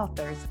indie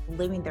authors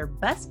living their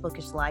best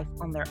bookish life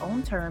on their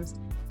own terms,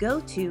 go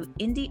to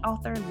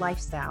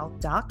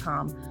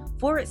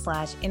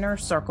indieauthorlifestyle.com/inner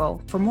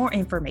circle for more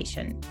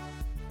information.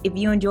 If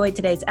you enjoyed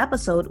today's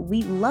episode,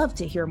 we'd love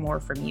to hear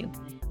more from you.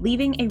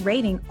 Leaving a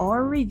rating or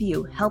a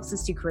review helps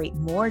us to create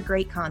more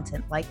great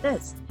content like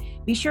this.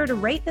 Be sure to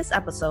rate this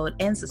episode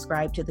and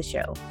subscribe to the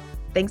show.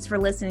 Thanks for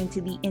listening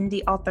to the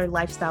Indie Author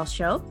Lifestyle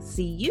Show.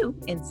 See you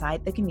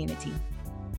inside the community.